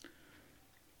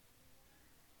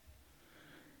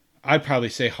 I'd probably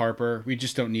say Harper. We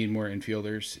just don't need more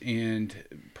infielders, and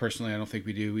personally, I don't think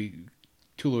we do.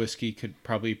 Tulowitzki could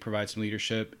probably provide some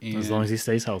leadership, and, as long as he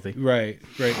stays healthy. Right,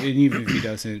 and even if he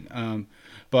doesn't.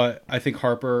 But I think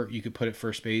Harper, you could put at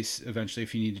first base eventually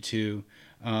if you needed to.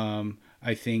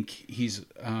 I think he's,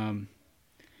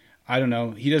 I don't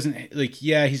know. He doesn't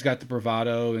he's got the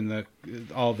bravado and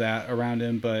all that around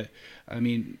him, but I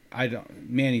mean,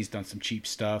 Manny's done some cheap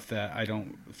stuff that I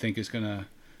don't think is gonna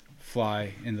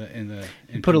fly in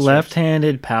put a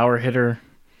left-handed power hitter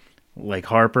like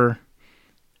Harper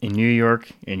in New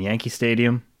York in Yankee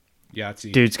Stadium. Yeah,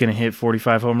 dude's gonna hit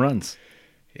 45 home runs.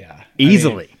 Yeah,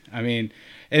 easily. I mean,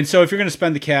 and so if you're gonna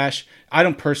spend the cash, I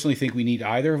don't personally think we need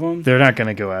either of them. They're not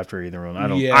gonna go after either one.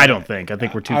 I don't think. I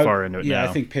think we're too far into it now. Yeah,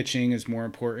 I think pitching is more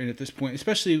important at this point,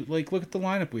 especially look at the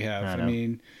lineup we have.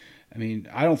 I mean,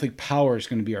 I don't think power is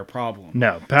going to be our problem.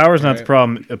 No, power is not the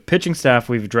problem. Pitching staff,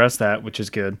 we've addressed that, which is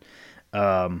good.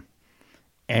 And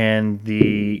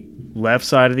the left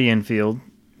side of the infield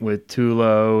with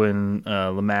Tulo and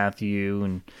LeMahieu,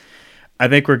 and I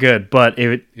think we're good. But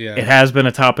it has been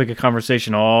a topic of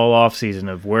conversation all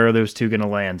offseason of where are those two going to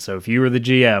land. So if you were the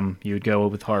GM, you would go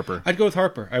with Harper. I'd go with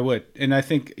Harper. I would. And I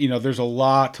think, there's a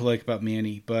lot to like about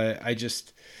Manny, but I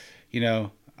just,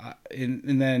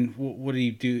 and then what did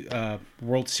he do?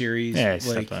 World Series. Yeah,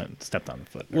 stepped on the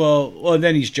foot. Well, and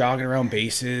then he's jogging around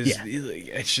bases. Yeah.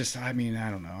 It's just, I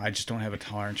don't know. I just don't have a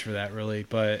tolerance for that really.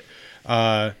 But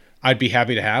I'd be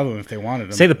happy to have him if they wanted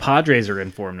him. Say the Padres are in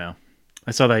for him now.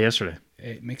 I saw that yesterday.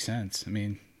 It makes sense. I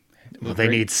mean, they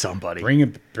need somebody. Bring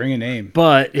a name.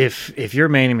 But if you're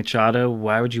Manny Machado,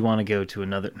 why would you want to go to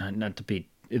another? Not to be,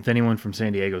 if anyone from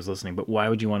San Diego is listening, but why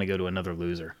would you want to go to another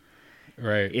loser?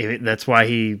 Right. That's why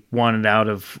he wanted out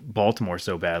of Baltimore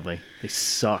so badly. They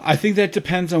suck. I think that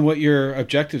depends on what your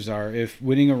objectives are. If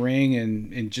winning a ring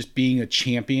and just being a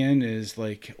champion is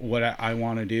like what I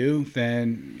want to do,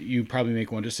 then you probably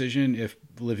make one decision. If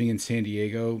living in San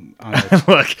Diego on a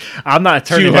look, I'm not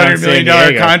turning down $200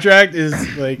 million contract is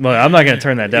like. Look, I'm not going to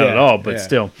turn that down at all. But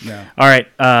still, no. All right.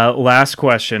 Last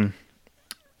question: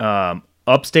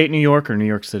 upstate New York or New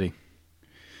York City?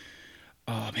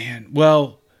 Oh man,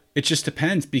 well. It just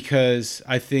depends because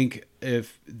I think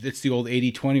if it's the old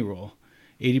 80-20 rule,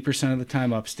 80% of the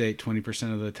time upstate,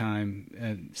 20% of the time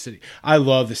in city. I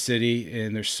love the city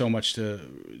and there's so much to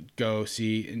go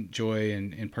see, enjoy,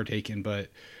 and partake in. But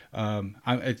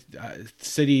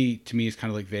city to me is kind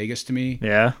of like Vegas to me.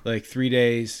 Yeah. Like 3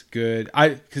 days, good.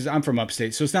 Because I'm from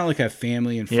upstate, so it's not like I have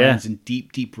family and friends and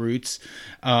deep roots.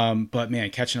 But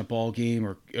man, catching a ball game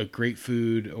or a great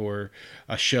food or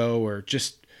a show or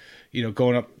just,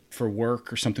 going up for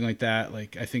work or something like that.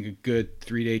 Like I think a good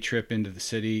 3-day trip into the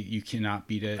city, you cannot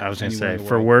beat it. I was going to say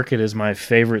for work, it is my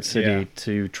favorite city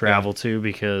to travel to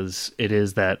because it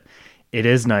is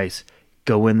nice.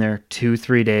 Go in there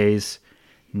 2-3 days,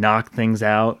 knock things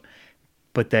out,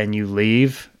 but then you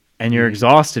leave and you're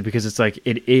exhausted because it's like,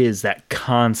 it is that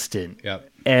constant,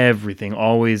 everything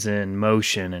always in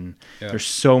motion and there's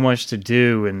so much to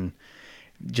do and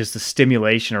just the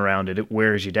stimulation around it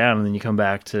wears you down, and then you come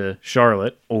back to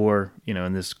Charlotte or,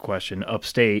 in this question,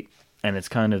 upstate, and it's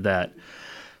kind of that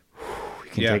you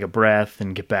can take a breath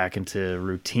and get back into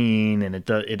routine, and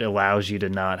it allows you to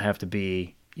not have to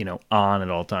be, on at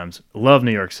all times. Love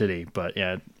New York City, but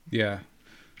yeah.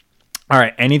 All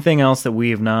right, anything else that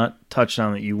we have not touched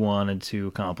on that you wanted to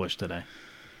accomplish today?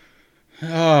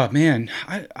 Oh man,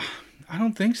 I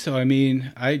don't think so. I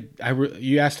mean,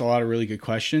 you asked a lot of really good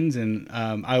questions, and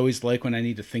I always like when I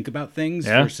need to think about things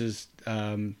versus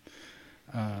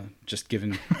just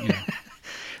giving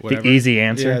whatever. The easy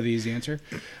answer. Yeah, the easy answer.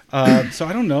 So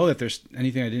I don't know that there's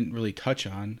anything I didn't really touch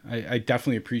on. I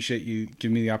definitely appreciate you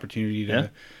giving me the opportunity to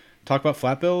talk about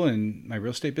Flat-Bill and my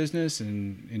real estate business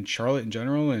and in Charlotte in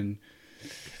general. And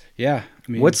yeah,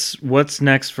 I mean, what's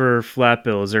next for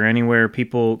Flat-Bill? Is there anywhere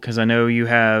people? Because I know you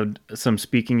had some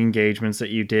speaking engagements that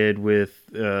you did with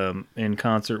in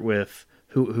concert with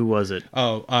who was it?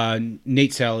 Oh,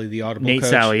 Nate Sally, the Audible Nate coach.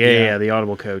 Sally, yeah, the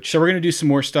Audible coach. So we're gonna do some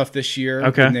more stuff this year.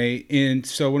 Okay. And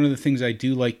so one of the things I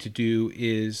do like to do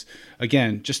is,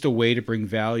 again, just a way to bring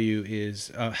value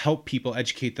is help people,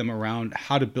 educate them around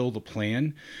how to build a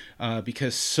plan,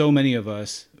 because so many of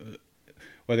us,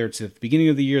 whether it's at the beginning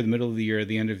of the year, the middle of the year,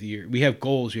 the end of the year, we have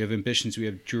goals, we have ambitions, we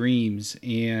have dreams,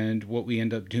 and what we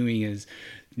end up doing is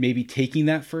maybe taking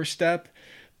that first step.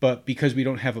 But because we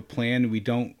don't have a plan, we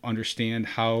don't understand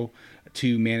how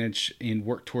to manage and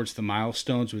work towards the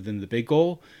milestones within the big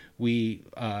goal, we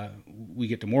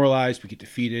get demoralized, we get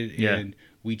defeated, and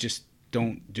we just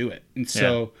don't do it. And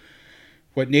so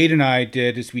what Nate and I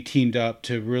did is we teamed up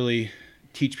to really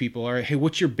teach people, all right, hey,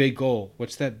 what's your big goal?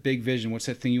 What's that big vision? What's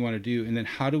that thing you want to do? And then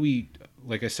how do we,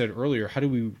 like I said earlier, how do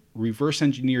we reverse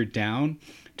engineer down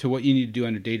to what you need to do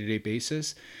on a day-to-day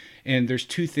basis? And there's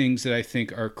two things that I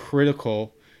think are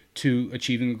critical to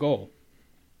achieving a goal.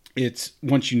 It's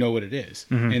once you know what it is,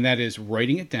 and that is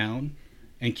writing it down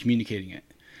and communicating it.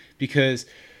 Because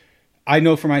I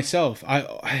know for myself, I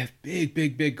have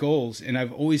big goals, and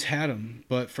I've always had them,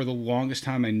 but for the longest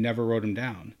time, I never wrote them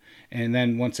down. And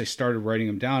then once I started writing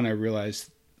them down, I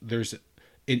realized there's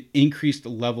an increased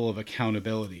level of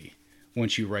accountability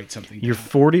once you write something down. You're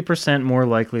 40% more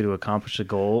likely to accomplish a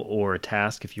goal or a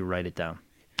task if you write it down.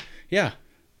 Yeah.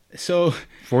 So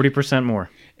 40% more.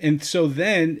 And so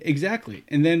then, exactly.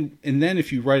 And then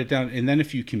if you write it down and then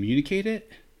if you communicate it,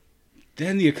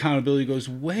 then the accountability goes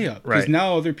way up. Because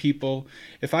now other people,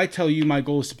 if I tell you my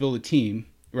goal is to build a team,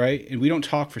 right? And we don't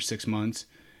talk for 6 months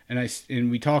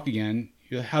and we talk again,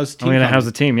 you're like, how's the team? How's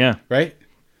the team? Yeah. Right?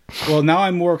 Well, now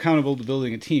I'm more accountable to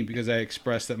building a team because I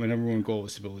expressed that my number one goal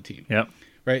is to build a team. Yep.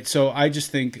 Right. So I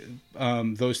just think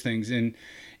those things and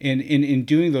in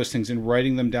doing those things and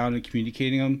writing them down and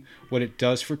communicating them, what it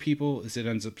does for people is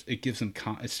it gives them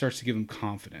it starts to give them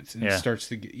confidence, and it starts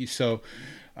to get you. So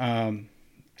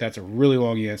that's a really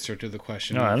long answer to the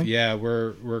question.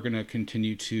 We're going to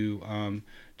continue to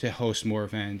host more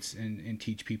events and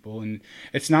teach people, and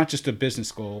it's not just a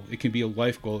business goal. It can be a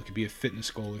life goal. It could be a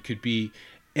fitness goal. It could be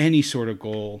any sort of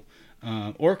goal,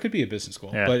 or it could be a business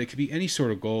goal. But it could be any sort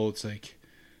of goal. It's like,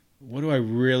 what do I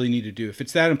really need to do? If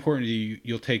it's that important to you,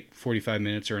 you'll take 45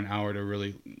 minutes or an hour to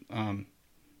really,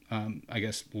 I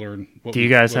guess, learn. Do you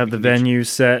guys have the venue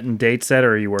set and date set,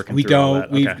 or are you working through all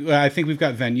that? Okay. I think we've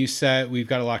got venue set. We've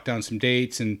got to lock down some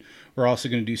dates, and we're also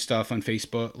going to do stuff on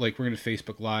Facebook. Like, we're going to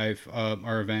Facebook Live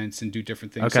our events and do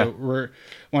different things. Okay. So we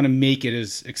want to make it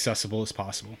as accessible as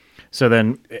possible. So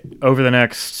then over the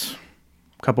next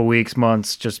couple weeks,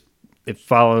 months, just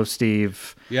follow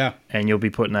Steve, and you'll be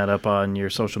putting that up on your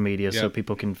social media so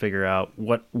people can figure out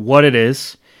what it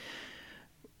is,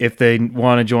 if they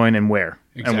want to join, and where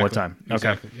and what time.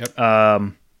 Exactly. Okay.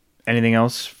 Yep. Anything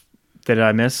else that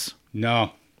I miss?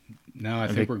 No, I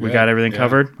think we're good. We got everything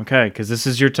covered. Okay, because this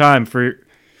is your time for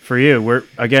you.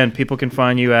 People can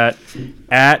find you at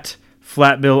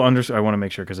Flat-Bill_. I want to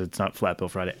make sure because it's not Flat-Bill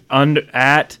Friday.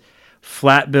 At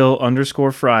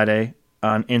Flat-Bill_Friday.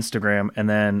 On Instagram, and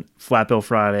then Flat-Bill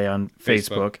Friday on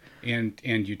Facebook. and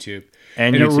YouTube.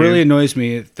 And it YouTube. really annoys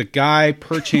me. The guy,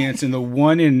 perchance, in the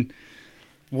 1 in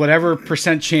whatever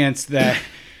 % chance that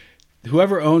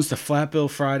whoever owns the Flat-Bill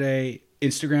Friday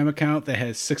Instagram account that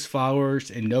has 6 followers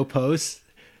and no posts,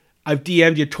 I've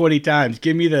DM'd you 20 times.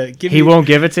 He won't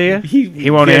give it to you?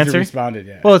 He won't answer? Responded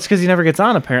yet. Well, it's because he never gets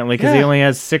on, apparently, because he only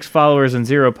has 6 followers and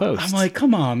 0 posts. I'm like,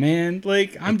 come on, man.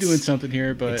 Like, I'm doing something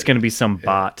here, but it's going to be some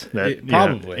bot.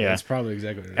 Probably. It's probably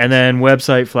exactly what it is. And then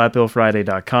website,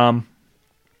 flatbillfriday.com.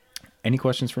 Any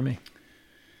questions for me?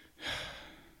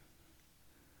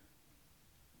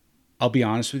 I'll be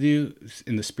honest with you,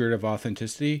 in the spirit of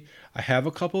authenticity, I have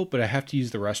a couple, but I have to use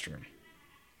the restroom.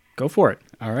 Go for it.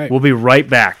 All right. We'll be right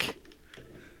back.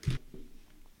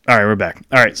 All right, we're back.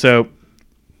 All right, so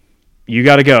you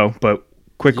got to go, but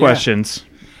quick questions.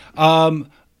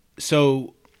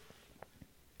 So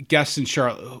guests in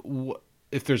Charlotte,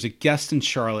 if there's a guest in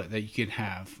Charlotte that you can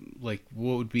have, like,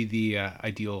 what would be the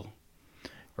ideal?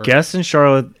 Guests in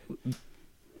Charlotte,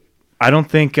 I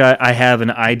don't think I have an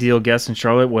ideal guest in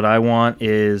Charlotte. What I want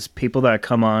is people that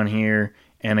come on here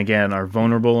and again are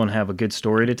vulnerable and have a good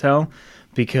story to tell,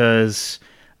 because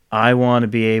I want to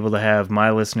be able to have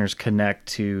my listeners connect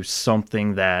to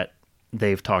something that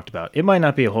they've talked about. It might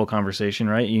not be a whole conversation,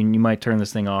 right? You might turn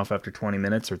this thing off after 20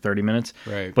 minutes or 30 minutes.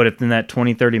 Right. But if in that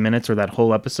 20, 30 minutes or that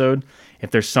whole episode,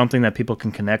 if there's something that people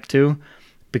can connect to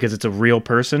because it's a real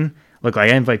person, look, I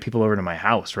invite people over to my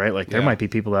house, right? Like there might be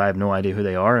people that I have no idea who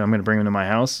they are, and I'm going to bring them to my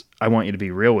house. I want you to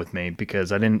be real with me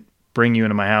because I didn't bring you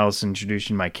into my house and introduce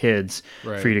you to my kids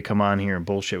for you to come on here and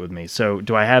bullshit with me. So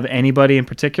do I have anybody in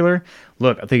particular?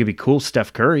 Look, I think it'd be cool,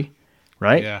 Steph Curry,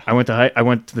 right? Yeah. I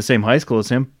went to the same high school as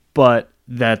him, but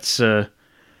that's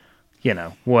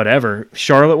whatever.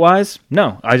 Charlotte wise,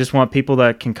 no. I just want people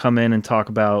that can come in and talk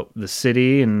about the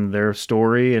city and their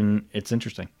story, and it's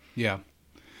interesting. Yeah.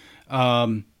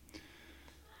 The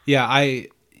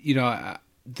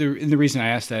reason I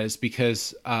asked that is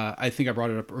because I think I brought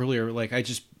it up earlier. Like, I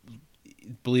just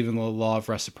believe in the law of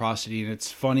reciprocity, and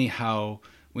it's funny how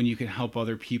when you can help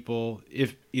other people,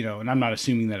 if and I'm not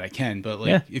assuming that I can, but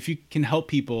if you can help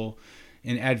people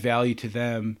and add value to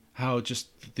them, how I just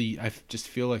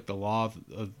feel like the law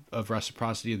of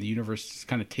reciprocity in the universe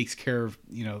kind of takes care of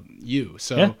you.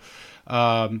 So,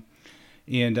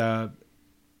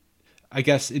 I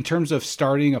guess in terms of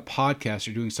starting a podcast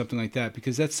or doing something like that,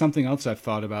 because that's something else I've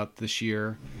thought about this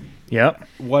year. Yep.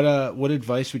 What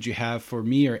advice would you have for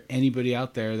me or anybody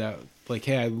out there that like,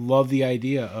 hey, I love the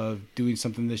idea of doing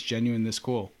something this genuine, this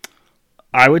cool?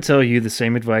 I would tell you the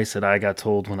same advice that I got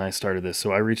told when I started this.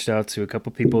 So I reached out to a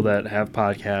couple people that have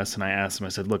podcasts, and I asked them, I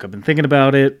said, look, I've been thinking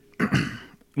about it.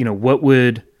 What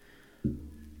would,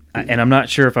 and I'm not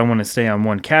sure if I want to stay on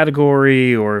one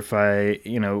category or if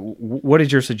what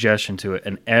is your suggestion to it?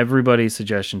 And everybody's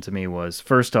suggestion to me was,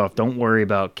 first off, don't worry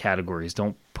about categories.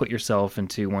 Don't put yourself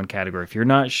into one category. If you're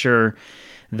not sure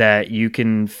that you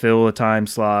can fill a time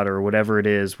slot or whatever it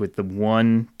is with the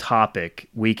one topic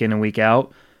week in and week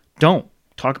out, don't.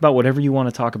 Talk about whatever you want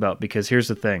to talk about, because here's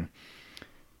the thing.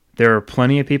 There are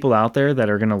plenty of people out there that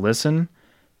are going to listen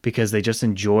because they just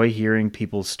enjoy hearing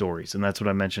people's stories. And that's what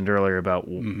I mentioned earlier about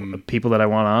people that I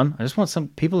want on. I just want some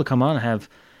people to come on and have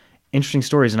interesting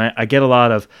stories. And I get a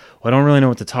lot of, well, I don't really know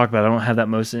what to talk about. I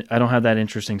don't have that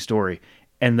interesting story.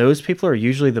 And those people are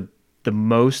usually the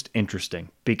most interesting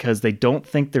because they don't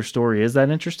think their story is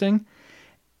that interesting.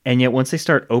 And yet once they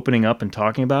start opening up and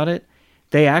talking about it,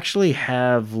 they actually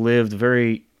have lived a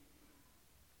very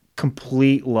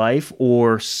complete life,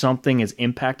 or something has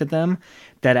impacted them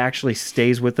that actually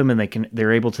stays with them, and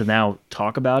they're able to now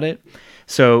talk about it.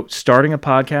 So starting a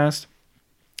podcast,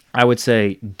 I would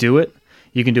say do it.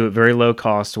 You can do it very low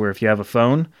cost, where if you have a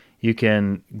phone, you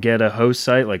can get a host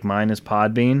site like mine is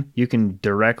Podbean. You can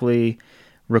directly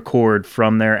record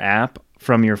from their app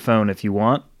from your phone if you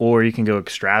want, or you can go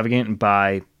extravagant and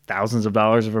buy thousands of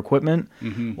dollars of equipment,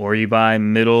 or you buy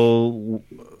middle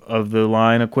of the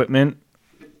line equipment.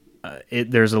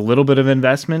 There's a little bit of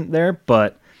investment there,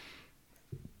 but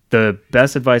the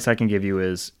best advice I can give you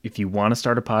is if you want to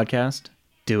start a podcast,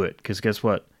 do it. Because guess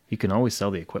what? You can always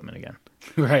sell the equipment again.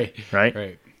 Right.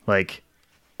 Like,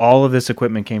 all of this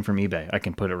equipment came from eBay. I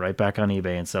can put it right back on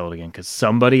eBay and sell it again because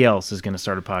somebody else is going to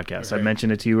start a podcast. Right. I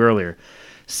mentioned it to you earlier.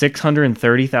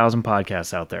 630,000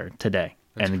 podcasts out there today.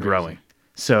 That's and crazy. Growing.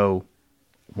 So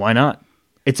why not?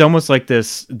 It's almost like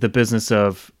the business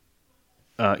of,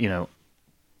 I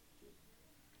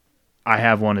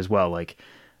have one as well. Like,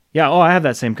 I have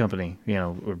that same company,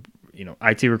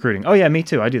 IT recruiting. Oh yeah, me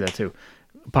too. I do that too.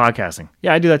 Podcasting.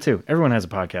 Yeah, I do that too. Everyone has a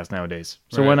podcast nowadays.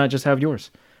 So why not just have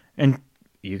yours? And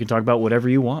you can talk about whatever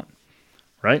you want,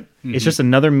 right? Mm-hmm. It's just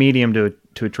another medium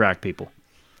to attract people.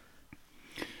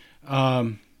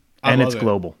 And it's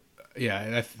global.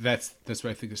 Yeah, that's what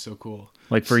I think is so cool.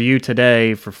 Like for you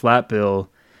today, for Flat Bill,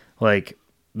 like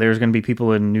there's going to be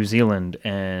people in New Zealand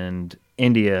and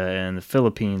India and the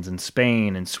Philippines and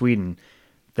Spain and Sweden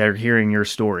that are hearing your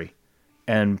story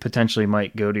and potentially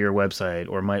might go to your website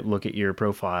or might look at your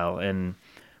profile, and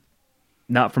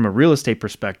not from a real estate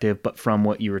perspective, but from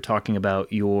what you were talking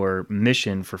about, your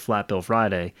mission for Flat Bill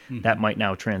Friday, that might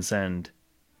now transcend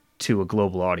to a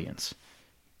global audience.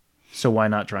 So why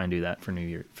not try and do that for the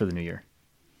new year?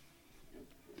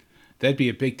 That'd be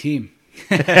a big team.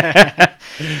 But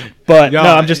no,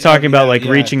 I'm just talking about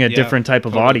reaching a different type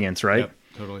of audience, right? Yep,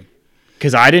 totally.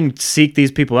 Because I didn't seek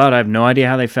these people out. I have no idea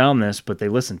how they found this, but they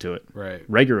listen to it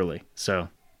regularly. So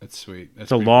that's sweet.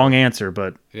 It's a long answer,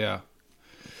 but yeah.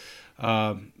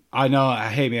 I know.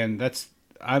 Hey, man,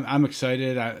 I'm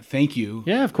excited. Thank you.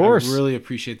 Yeah, of course. I really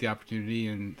appreciate the opportunity,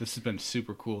 and this has been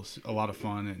super cool. A lot of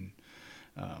fun,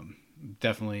 and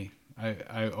definitely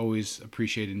I always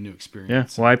appreciate a new Yeah.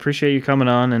 experience. Well, I appreciate you coming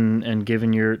on and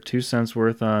giving your 2 cents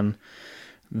worth on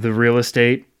the real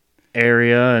estate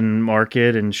area and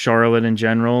market and Charlotte in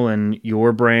general and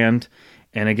your brand.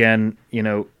 And again,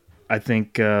 I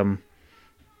think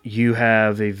you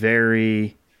have a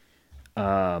very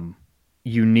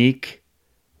unique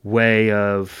way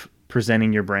of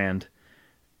presenting your brand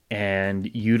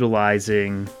and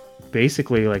utilizing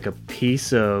basically like a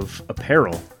piece of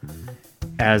apparel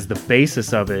as the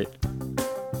basis of it,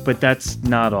 but that's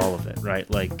not all of it, right?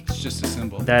 Like, It's just a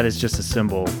symbol. that is just a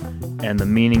symbol, and the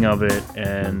meaning of it,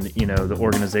 and the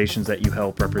organizations that you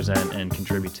help represent and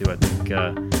contribute to. I think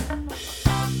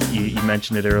you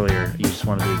mentioned it earlier. You just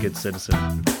want to be a good citizen.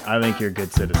 I think you're a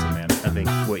good citizen, man. I think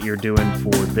what you're doing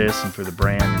for this and for the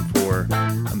brand and for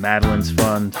Madeline's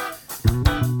Fund,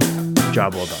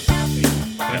 job well done.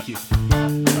 Thank you.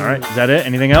 All right, is that it?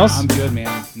 Anything else? I'm good,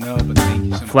 man. No, but thank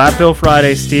you so much. Flat Bill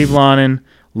Friday, Steve Lonin,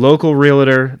 local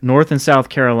realtor, North and South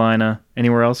Carolina.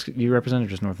 Anywhere else you represent, or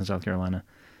just North and South Carolina?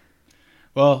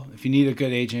 Well, if you need a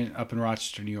good agent up in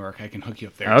Rochester, New York, I can hook you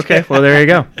up there. Okay, well, there you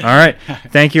go. All right.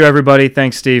 Thank you, everybody.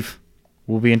 Thanks, Steve.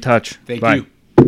 We'll be in touch. Thank Bye. you.